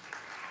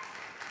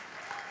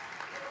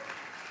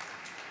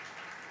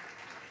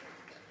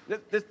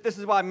 This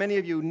is why many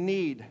of you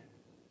need,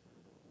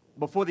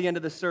 before the end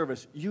of the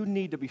service, you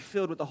need to be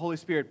filled with the Holy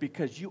Spirit,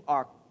 because you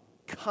are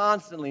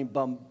constantly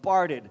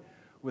bombarded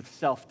with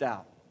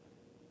self-doubt.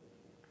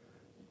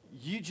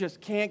 You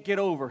just can't get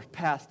over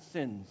past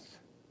sins.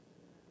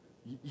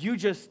 You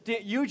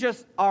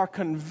just are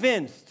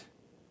convinced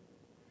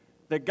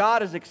that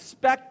God is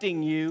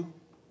expecting you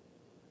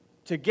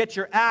to get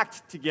your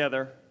act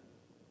together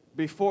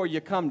before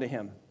you come to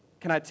Him.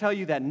 Can I tell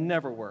you that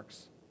never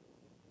works?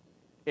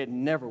 It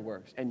never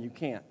works, and you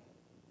can't.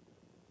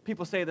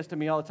 People say this to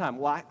me all the time.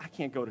 Well, I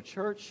can't go to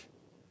church.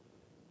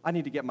 I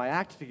need to get my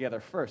act together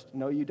first.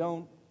 No, you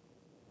don't.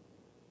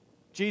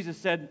 Jesus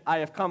said, I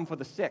have come for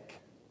the sick.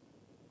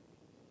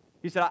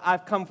 He said,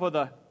 I've come for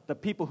the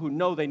people who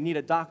know they need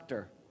a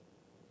doctor.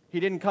 He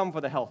didn't come for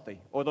the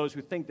healthy or those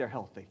who think they're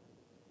healthy.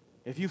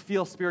 If you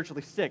feel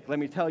spiritually sick, let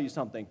me tell you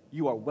something.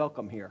 You are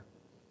welcome here.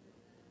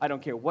 I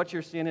don't care what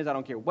your sin is. I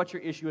don't care what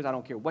your issue is. I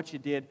don't care what you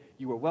did.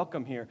 You are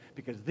welcome here,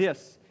 because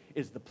this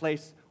is the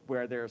place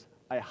where there's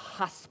a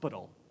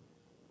hospital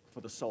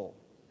for the soul.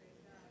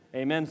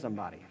 Amen,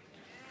 somebody.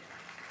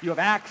 You have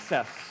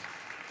access.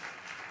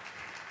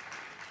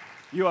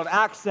 You have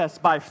access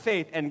by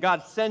faith, and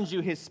God sends you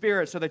His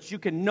Spirit so that you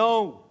can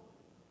know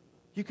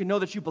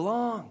that you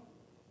belong.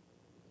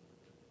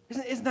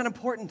 Isn't that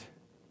important?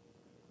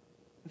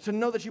 To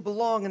know that you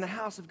belong in the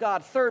house of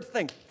God. Third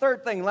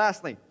thing,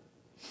 lastly,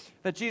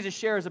 that Jesus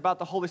shares about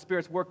the Holy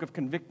Spirit's work of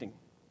convicting.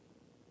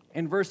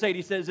 In verse 8,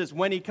 He says this: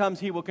 when He comes,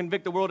 He will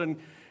convict the world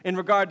in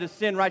regard to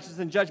sin, righteousness,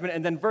 and judgment.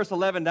 And then verse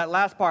 11, that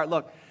last part,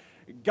 look,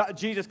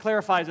 Jesus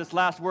clarifies this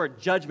last word,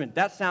 judgment.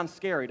 That sounds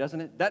scary, doesn't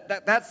it?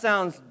 That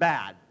sounds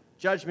bad.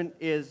 Judgment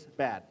is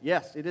bad.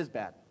 Yes, it is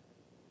bad.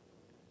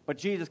 But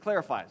Jesus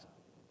clarifies.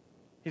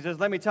 He says,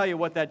 let me tell you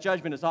what that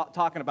judgment is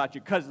talking about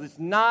you, because it's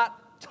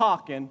not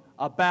talking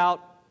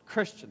about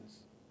Christians.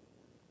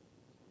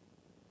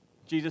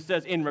 Jesus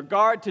says, in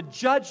regard to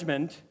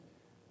judgment,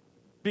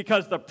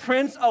 because the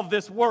prince of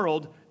this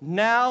world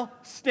now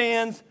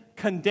stands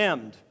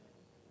condemned.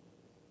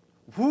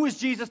 Who is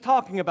Jesus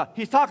talking about?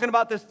 He's talking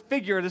about this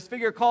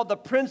figure called the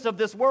prince of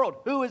this world.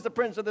 Who is the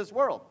prince of this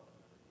world?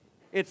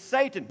 It's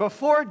Satan.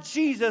 Before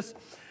Jesus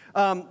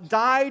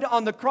died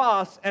on the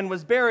cross and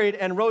was buried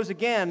and rose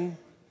again,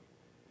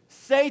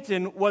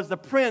 Satan was the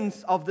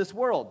prince of this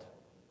world.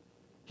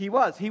 He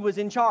was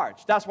in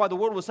charge. That's why the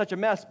world was such a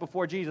mess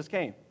before Jesus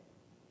came.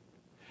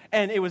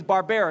 And it was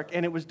barbaric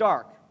and it was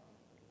dark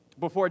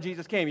before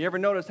Jesus came. You ever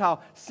notice how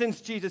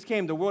since Jesus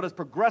came, the world has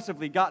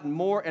progressively gotten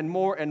more and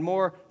more and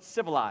more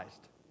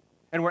civilized?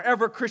 And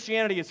wherever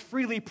Christianity is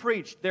freely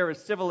preached, there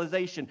is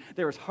civilization.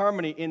 There is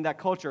harmony in that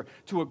culture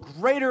to a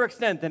greater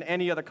extent than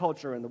any other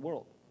culture in the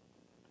world.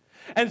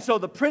 And so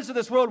the prince of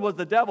this world was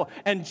the devil.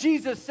 And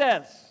Jesus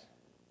says,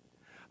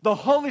 the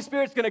Holy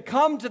Spirit's going to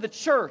come to the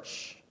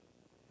church.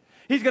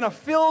 He's going to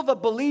fill the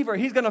believer.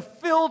 He's going to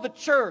fill the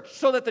church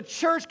so that the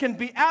church can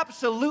be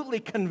absolutely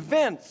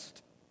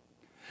convinced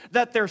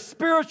that their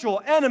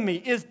spiritual enemy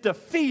is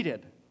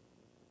defeated.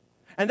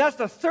 And that's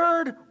the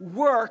third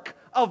work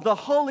of the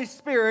Holy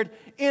Spirit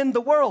in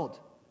the world.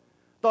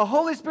 The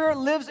Holy Spirit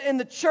lives in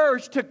the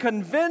church to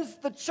convince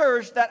the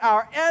church that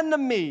our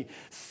enemy,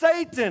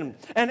 Satan,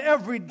 and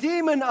every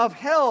demon of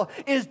hell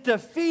is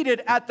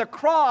defeated at the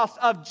cross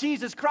of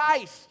Jesus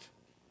Christ.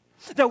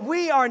 That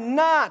we are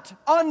not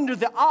under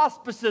the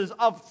auspices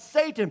of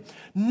Satan.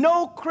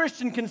 No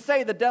Christian can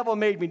say the devil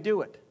made me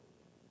do it.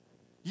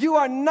 You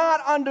are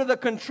not under the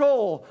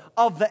control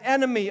of the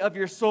enemy of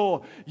your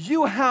soul.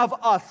 You have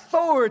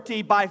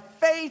authority by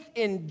faith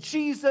in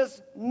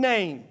Jesus'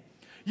 name.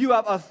 You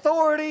have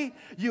authority,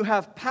 you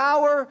have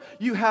power,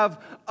 you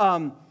have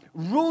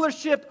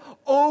rulership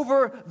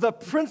over the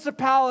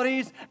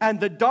principalities and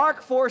the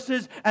dark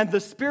forces and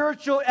the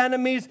spiritual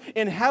enemies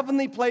in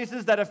heavenly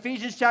places that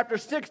Ephesians chapter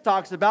 6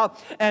 talks about.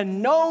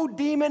 And no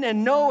demon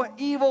and no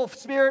evil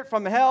spirit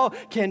from hell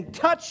can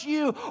touch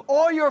you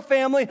or your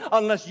family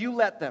unless you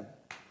let them.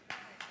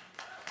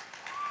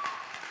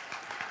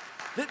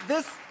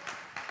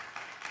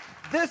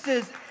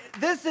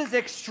 This is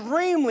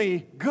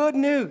extremely good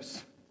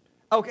news.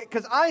 Okay,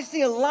 because I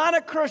see a lot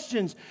of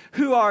Christians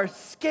who are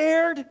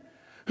scared,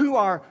 who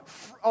are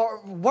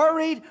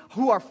worried,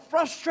 who are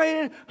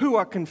frustrated, who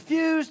are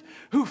confused,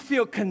 who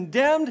feel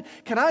condemned.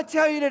 Can I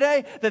tell you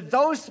today that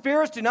those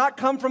spirits do not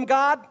come from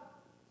God?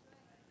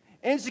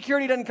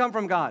 Insecurity doesn't come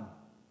from God.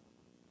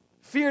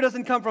 Fear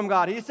doesn't come from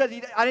God. He says,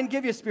 I didn't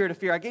give you a spirit of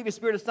fear. I gave you a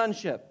spirit of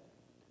sonship.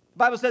 The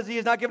Bible says He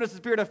has not given us a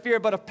spirit of fear,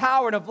 but of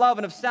power and of love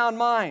and of sound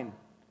mind.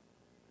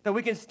 That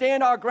we can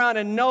stand our ground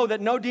and know that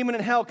no demon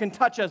in hell can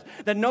touch us,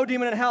 that no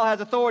demon in hell has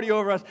authority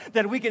over us,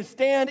 that we can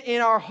stand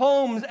in our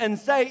homes and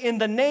say, in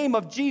the name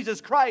of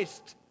Jesus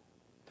Christ,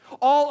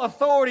 all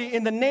authority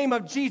in the name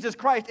of Jesus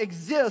Christ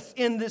exists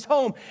in this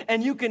home,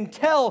 and you can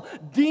tell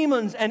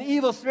demons and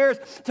evil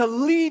spirits to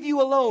leave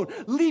you alone,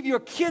 leave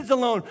your kids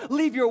alone,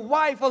 leave your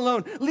wife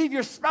alone, leave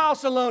your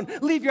spouse alone,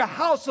 leave your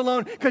house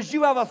alone, because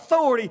you have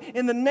authority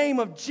in the name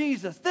of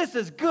Jesus. This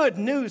is good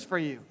news for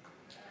you.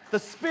 The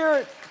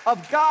Spirit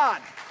of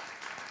God.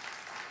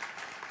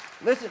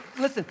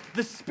 Listen,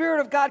 the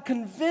Spirit of God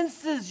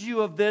convinces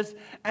you of this,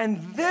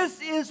 and this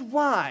is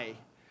why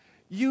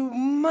you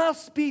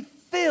must be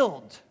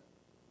filled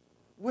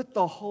with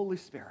the Holy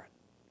Spirit.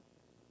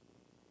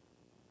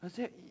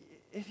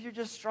 If you're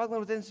just struggling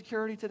with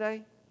insecurity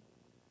today,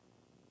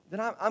 then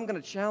I'm going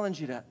to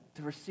challenge you to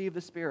receive the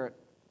Spirit.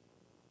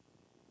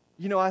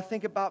 You know, I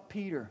think about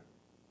Peter,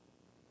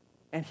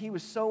 and he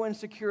was so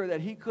insecure that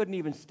he couldn't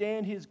even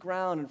stand his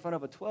ground in front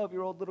of a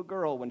 12-year-old little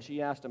girl when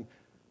she asked him,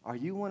 "Are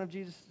you one of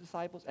Jesus'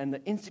 disciples?" And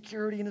the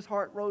insecurity in his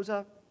heart rose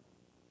up,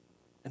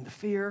 and the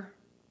fear,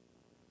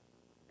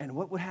 and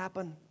what would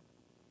happen.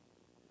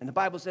 And the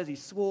Bible says he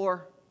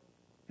swore,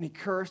 and he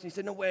cursed, and he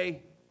said, "No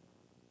way,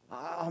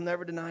 I'll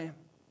never deny him.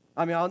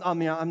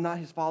 I'm not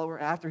his follower."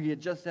 After he had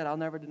just said, "I'll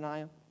never deny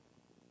him."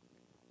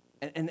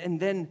 And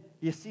then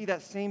you see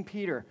that same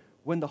Peter,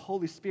 when the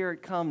Holy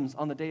Spirit comes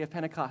on the day of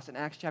Pentecost in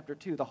Acts chapter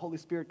 2, the Holy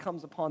Spirit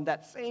comes upon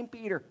that same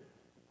Peter.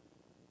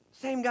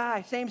 Same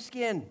guy, same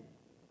skin,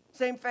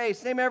 same face,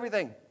 same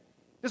everything.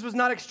 This was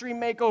not extreme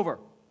makeover.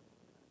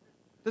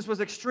 This was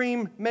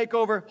extreme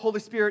makeover, Holy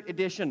Spirit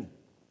edition.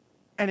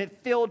 And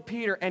it filled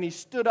Peter, and he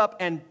stood up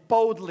and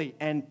boldly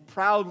and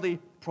proudly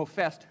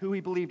professed who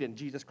he believed in,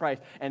 Jesus Christ,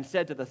 and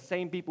said to the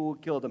same people who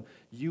killed him,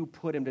 "You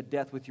put him to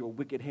death with your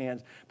wicked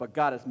hands, but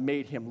God has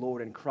made him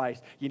Lord in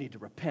Christ. You need to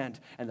repent."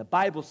 And the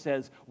Bible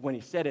says when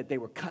he said it, they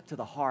were cut to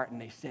the heart, and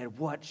they said,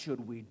 "What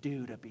should we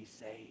do to be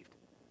saved?"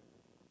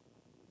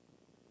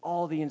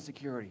 All the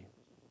insecurity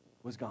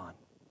was gone.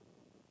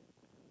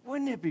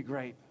 Wouldn't it be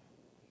great?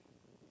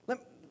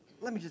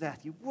 Let me just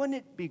ask you, wouldn't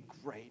it be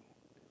great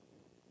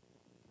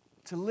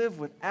to live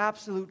with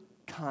absolute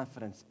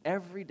confidence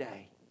every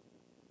day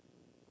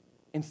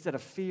instead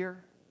of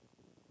fear,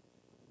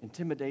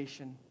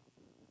 intimidation,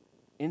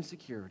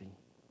 insecurity,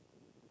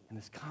 and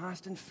this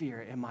constant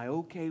fear? Am I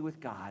okay with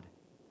God?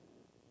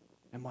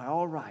 Am I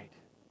all right?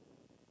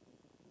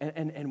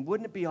 And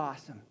wouldn't it be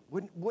awesome?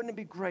 Wouldn't it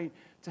be great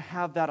to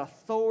have that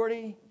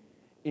authority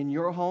in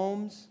your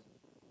homes?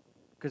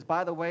 Because,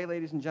 by the way,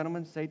 ladies and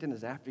gentlemen, Satan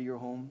is after your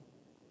home.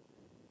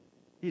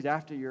 He's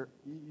after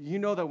you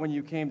know that when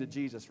you came to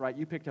Jesus, right,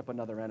 you picked up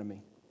another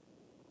enemy.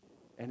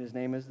 And his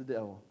name is the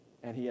devil.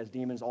 And he has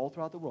demons all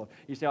throughout the world.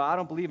 You say, "Oh, I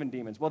don't believe in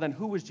demons." Well, then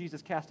who was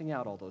Jesus casting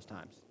out all those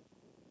times?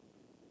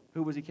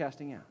 Who was he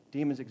casting out?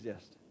 Demons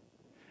exist.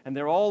 And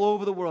they're all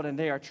over the world, and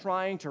they are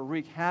trying to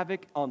wreak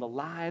havoc on the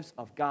lives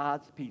of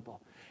God's people.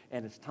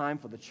 And it's time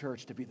for the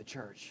church to be the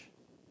church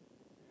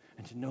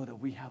and to know that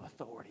we have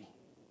authority.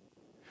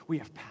 We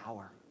have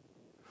power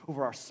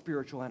over our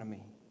spiritual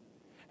enemy.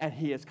 And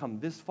he has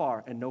come this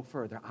far and no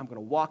further. I'm going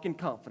to walk in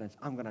confidence.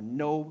 I'm going to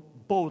know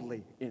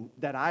boldly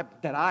that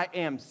I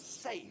am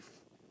safe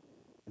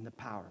in the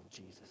power of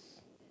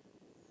Jesus.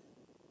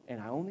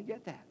 And I only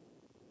get that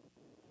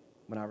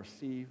when I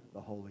receive the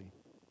Holy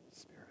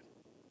Spirit.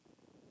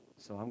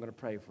 So I'm going to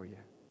pray for you.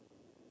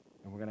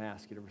 And we're going to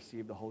ask you to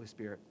receive the Holy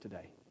Spirit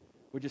today.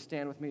 Would you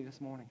stand with me this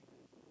morning?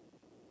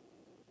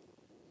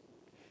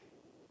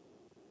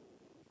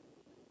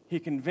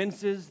 He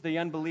convinces the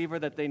unbeliever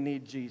that they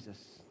need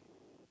Jesus.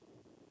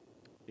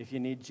 If you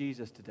need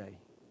Jesus today,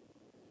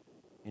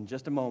 in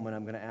just a moment,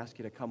 I'm going to ask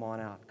you to come on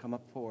out, come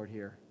up forward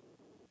here,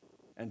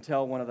 and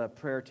tell one of the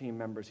prayer team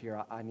members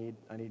here, I need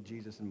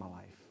Jesus in my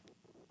life.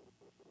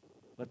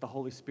 Let the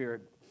Holy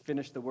Spirit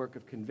finish the work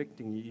of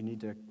convicting you. You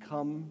need to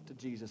come to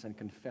Jesus and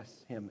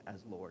confess him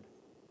as Lord.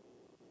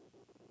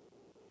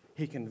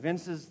 He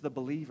convinces the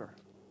believer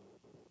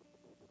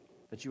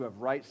that you have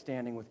right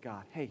standing with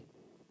God. Hey,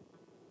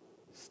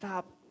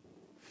 stop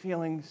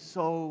feeling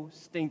so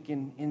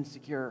stinking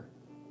insecure.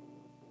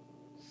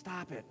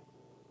 Stop it.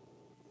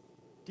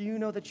 Do you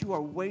know that you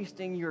are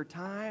wasting your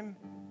time?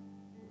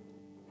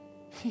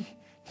 Do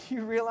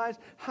you realize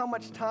how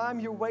much time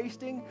you're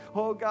wasting?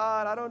 "Oh,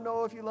 God, I don't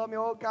know if you love me.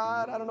 Oh,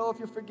 God, I don't know if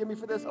you'll forgive me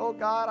for this. Oh,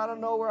 God, I don't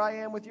know where I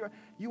am with you."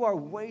 You are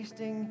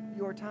wasting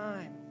your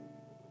time.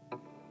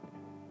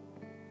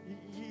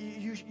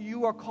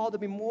 You are called to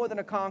be more than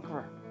a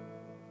conqueror.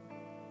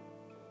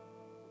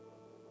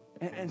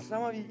 And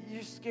some of you,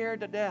 you're scared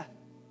to death.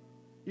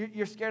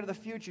 You're scared of the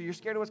future. You're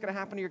scared of what's going to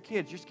happen to your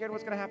kids. You're scared of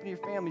what's going to happen to your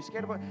family. You're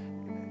scared of what...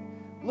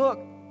 Look,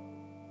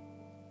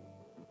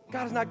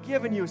 God has not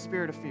given you a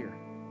spirit of fear.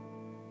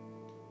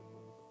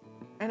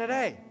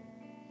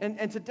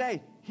 And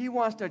today, he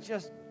wants to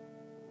just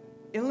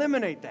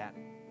eliminate that.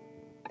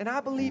 And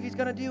I believe he's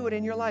going to do it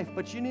in your life.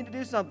 But you need to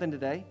do something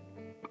today.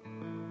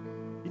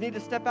 You need to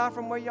step out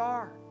from where you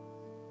are.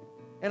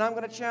 And I'm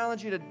going to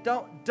challenge you to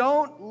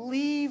don't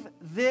leave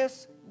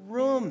this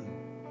room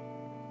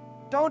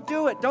Don't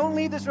do it. Don't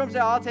leave this room and say,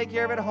 I'll take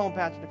care of it at home,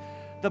 Pastor.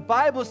 The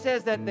Bible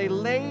says that they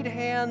laid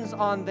hands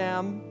on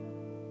them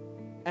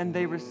and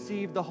they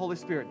received the Holy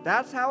Spirit.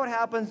 That's how it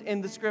happens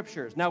in the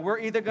Scriptures. Now, we're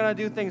either going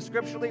to do things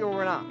scripturally or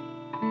we're not.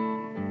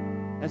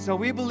 And so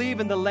we believe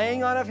in the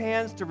laying on of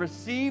hands to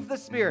receive the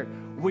Spirit.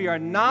 We are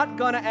not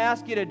going to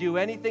ask you to do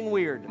anything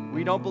weird.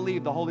 We don't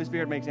believe the Holy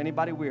Spirit makes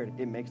anybody weird.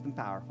 It makes them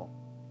powerful.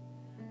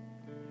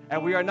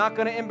 And we are not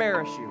going to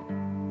embarrass you.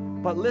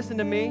 But listen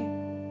to me.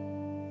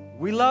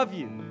 We love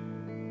you.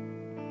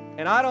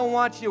 And I don't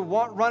want you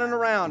running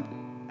around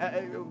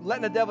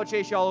letting the devil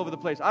chase you all over the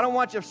place. I don't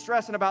want you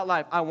stressing about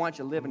life. I want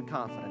you living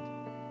confident,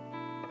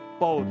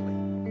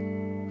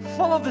 boldly,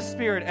 full of the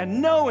Spirit, and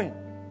knowing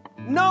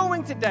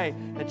today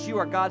that you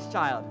are God's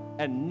child,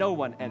 and no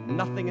one and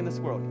nothing in this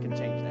world can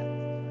change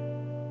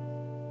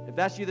that. If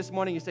that's you this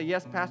morning, you say,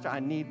 yes, Pastor, I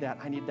need that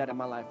in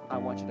my life. I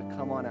want you to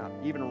come on out,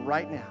 even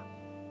right now.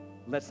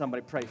 Let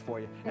somebody pray for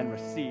you and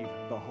receive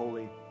the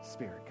Holy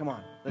Spirit. Come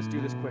on, let's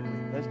do this quickly.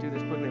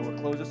 And we'll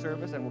close the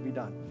service and we'll be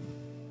done.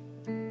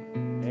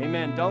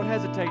 Amen. Don't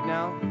hesitate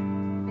now.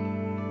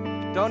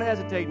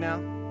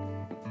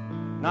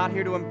 Not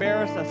here to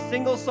embarrass a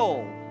single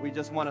soul. We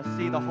just want to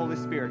see the Holy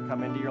Spirit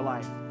come into your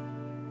life.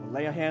 We'll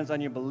lay our hands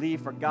on you,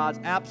 believe for God's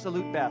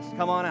absolute best.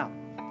 Come on out.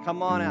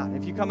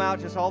 If you come out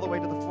just all the way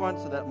to the front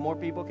so that more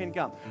people can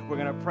come. We're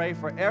going to pray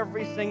for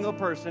every single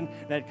person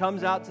that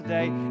comes out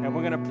today, and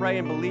we're going to pray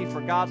and believe for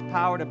God's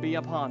power to be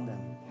upon them.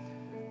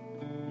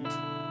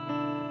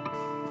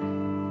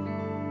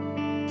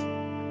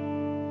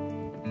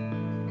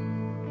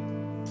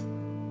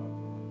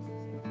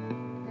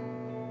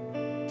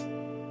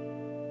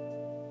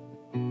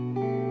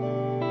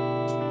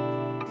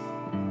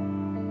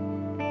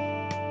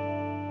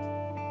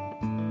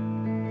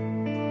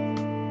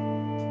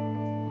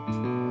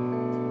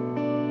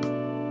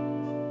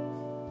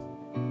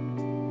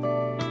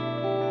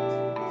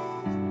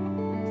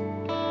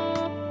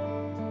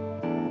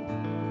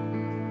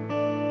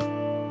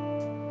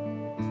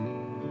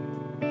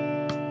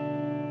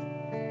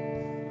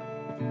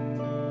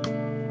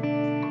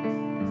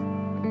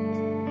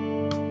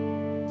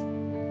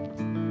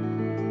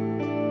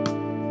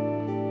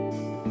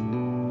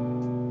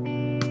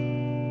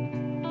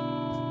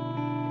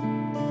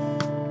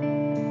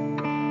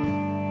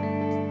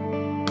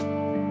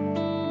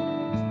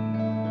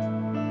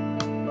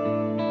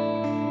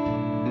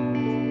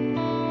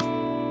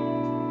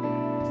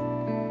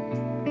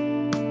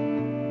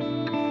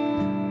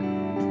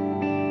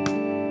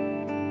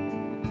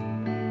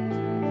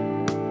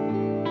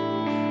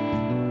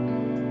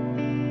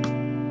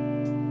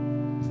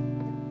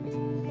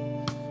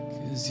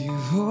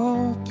 You've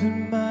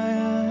opened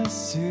my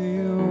eyes to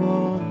your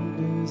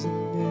wonders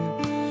anew,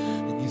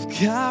 and you've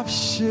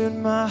captured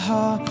my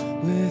heart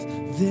with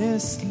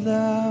this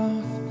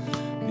love,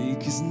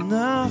 because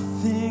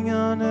nothing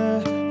on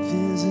earth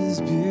is as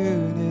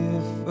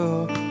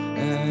beautiful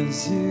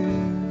as you.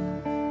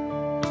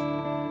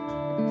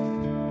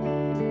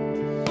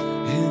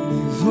 And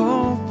you've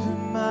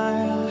opened my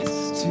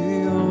eyes to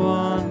your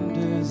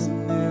wonders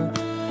anew.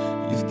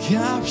 You've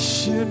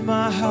captured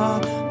my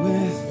heart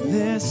with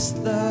this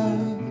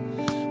love,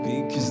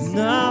 because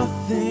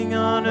nothing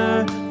on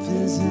earth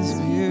is as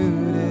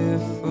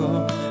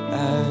beautiful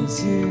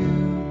as you.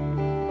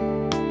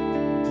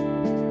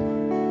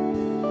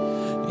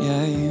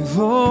 Yeah, you've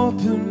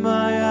opened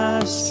my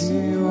eyes to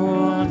your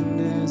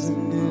wonders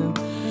anew.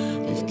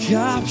 You've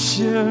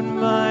captured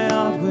my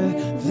heart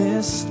with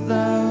this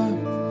love.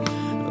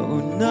 Oh,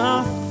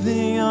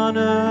 nothing on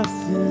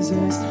earth is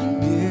as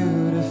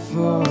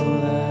beautiful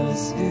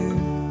as you.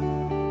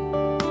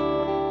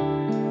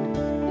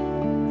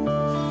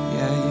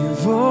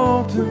 You've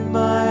opened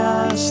my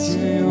eyes to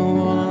your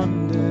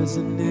wonders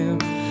anew.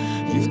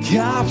 You've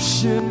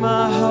captured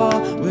my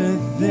heart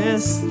with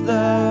this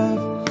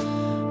love,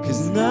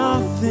 'cause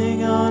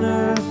nothing on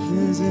earth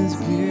is as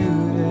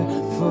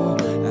beautiful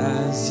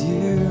as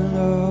you,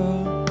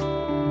 Lord.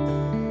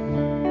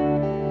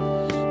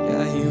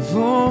 Yeah, you've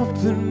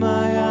opened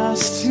my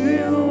eyes to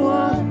your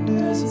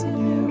wonders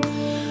anew.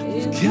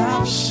 You've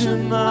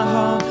captured my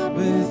heart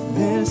with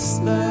this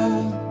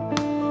love.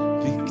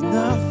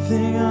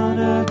 Nothing on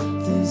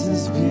earth is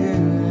as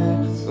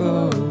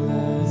beautiful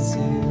as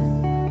you.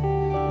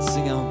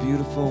 Sing out,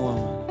 beautiful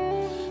one.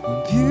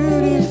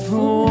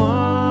 Beautiful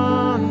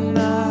one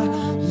I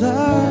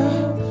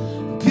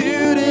love.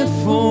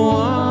 Beautiful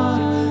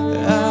one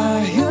I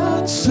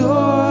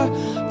adore.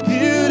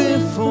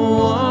 Beautiful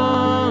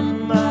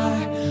one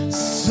my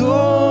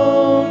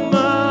soul,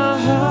 my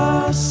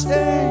heart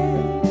stays.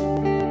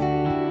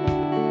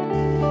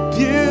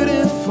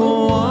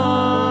 Beautiful one.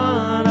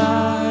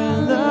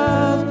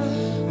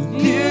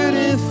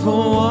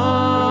 Beautiful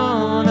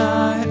one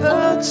I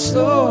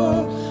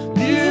adore,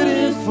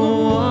 beautiful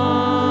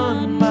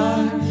one, my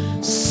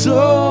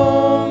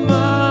soul,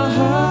 my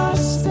heart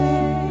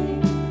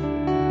stays.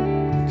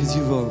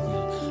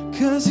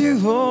 'Cause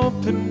you've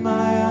opened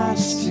my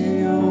eyes to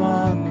your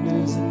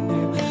wonders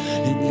anew,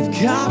 and you've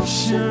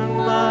captured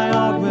my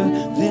heart with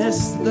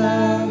this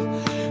love.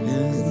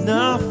 There's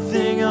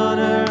nothing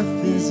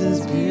is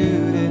as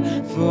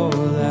beautiful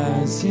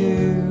as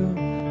you.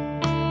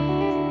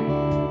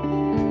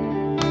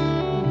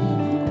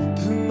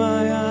 Open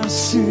my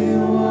eyes to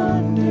your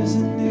wonders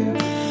anew.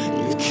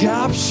 You've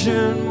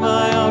captured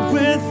my heart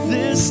with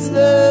this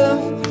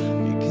love,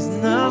 because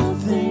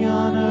nothing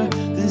on earth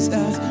is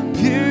as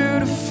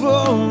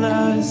beautiful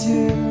as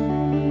you.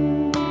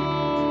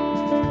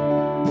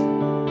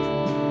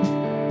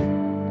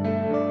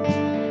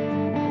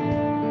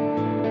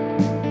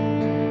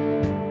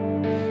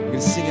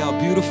 Sing out,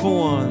 beautiful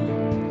one.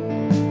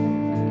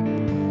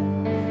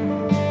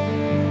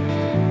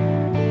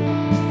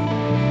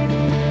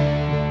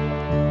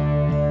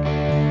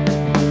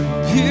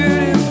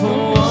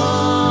 Beautiful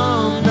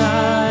one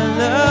I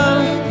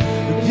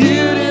love,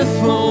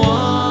 beautiful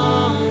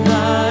one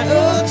I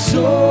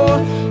adore,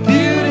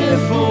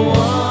 beautiful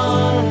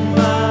one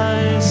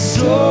my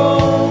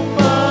soul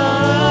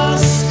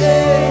must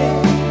stay.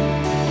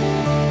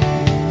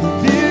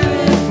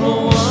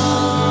 Beautiful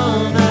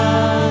one I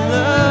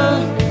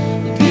love,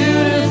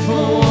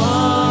 beautiful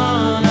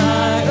one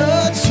I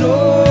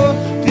adore,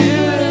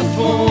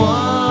 beautiful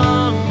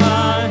one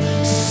my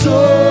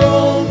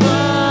soul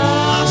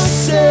must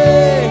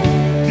say.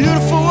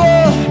 Beautiful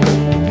one,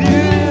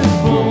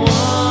 beautiful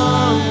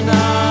one I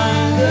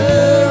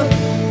love,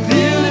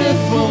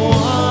 beautiful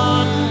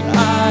one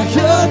I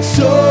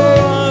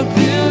adore,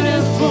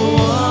 beautiful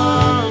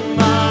one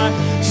my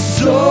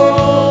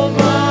soul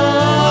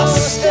must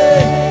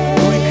stay.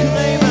 We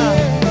claim that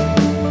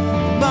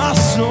my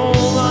soul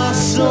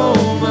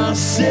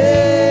must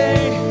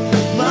sing.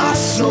 My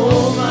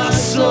soul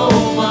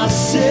must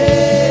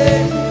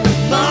sing.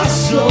 My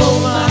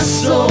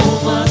soul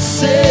must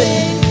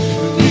sing.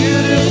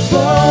 Beautiful.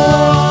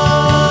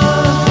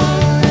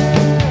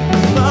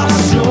 My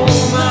soul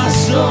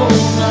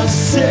must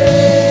sing.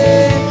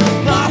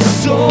 My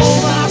soul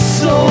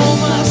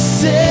must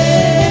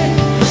sing.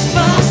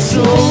 My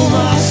soul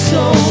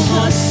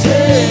must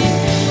sing.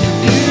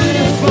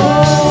 Beautiful.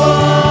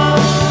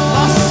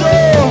 My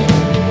soul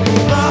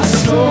must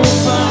sing.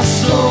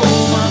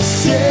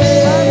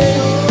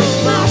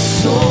 My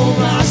soul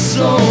must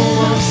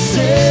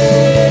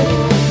sing.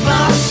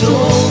 My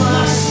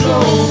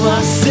soul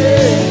must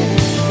sing.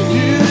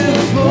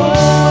 Beautiful.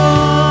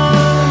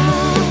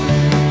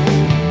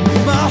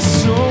 My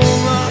soul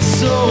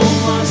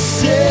must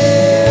sing.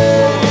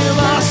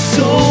 My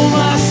soul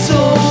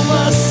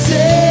must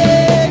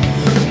sing.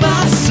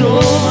 My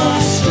soul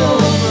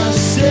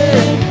must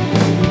sing.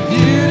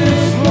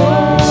 Beautiful.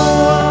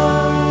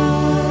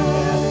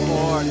 Yes,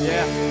 Lord,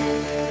 yes.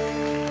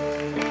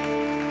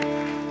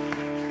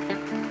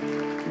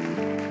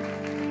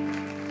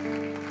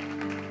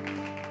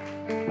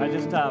 I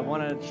just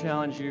want to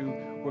challenge you.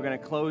 We're going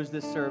to close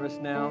this service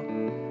now,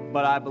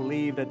 but I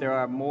believe that there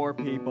are more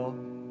people.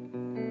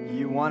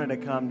 You wanted to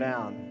come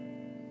down,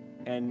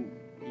 and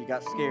you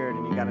got scared,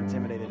 and you got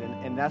intimidated,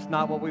 and that's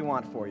not what we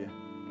want for you.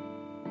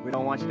 We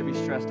don't want you to be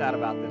stressed out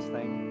about this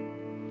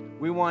thing.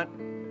 We want,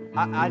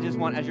 I just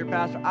want, as your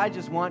pastor, I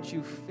just want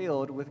you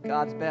filled with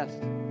God's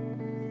best.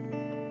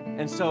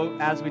 And so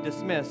as we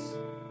dismiss,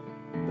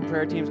 the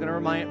prayer team's going to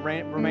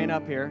remain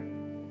up here.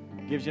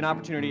 Gives you an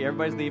opportunity.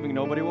 Everybody's leaving.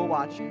 Nobody will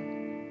watch you.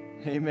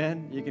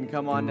 Amen. You can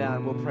come on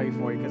down. We'll pray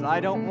for you, because I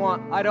don't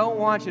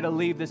want you to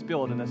leave this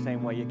building the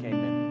same way you came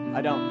in.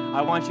 I don't.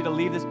 I want you to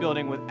leave this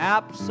building with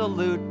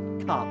absolute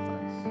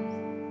confidence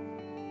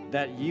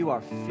that you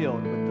are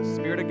filled with the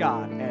Spirit of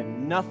God,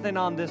 and nothing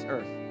on this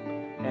earth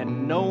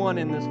and no one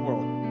in this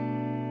world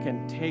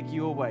can take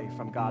you away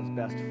from God's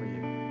best for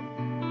you.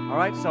 All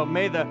right, so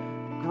may the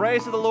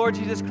grace of the Lord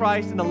Jesus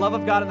Christ and the love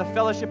of God and the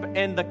fellowship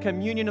and the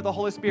communion of the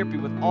Holy Spirit be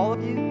with all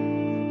of you,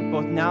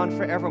 both now and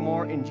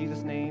forevermore, in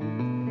Jesus'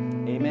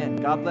 name, amen.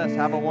 God bless.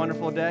 Have a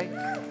wonderful day.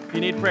 If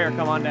you need prayer,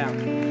 come on down.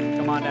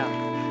 Come on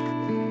down.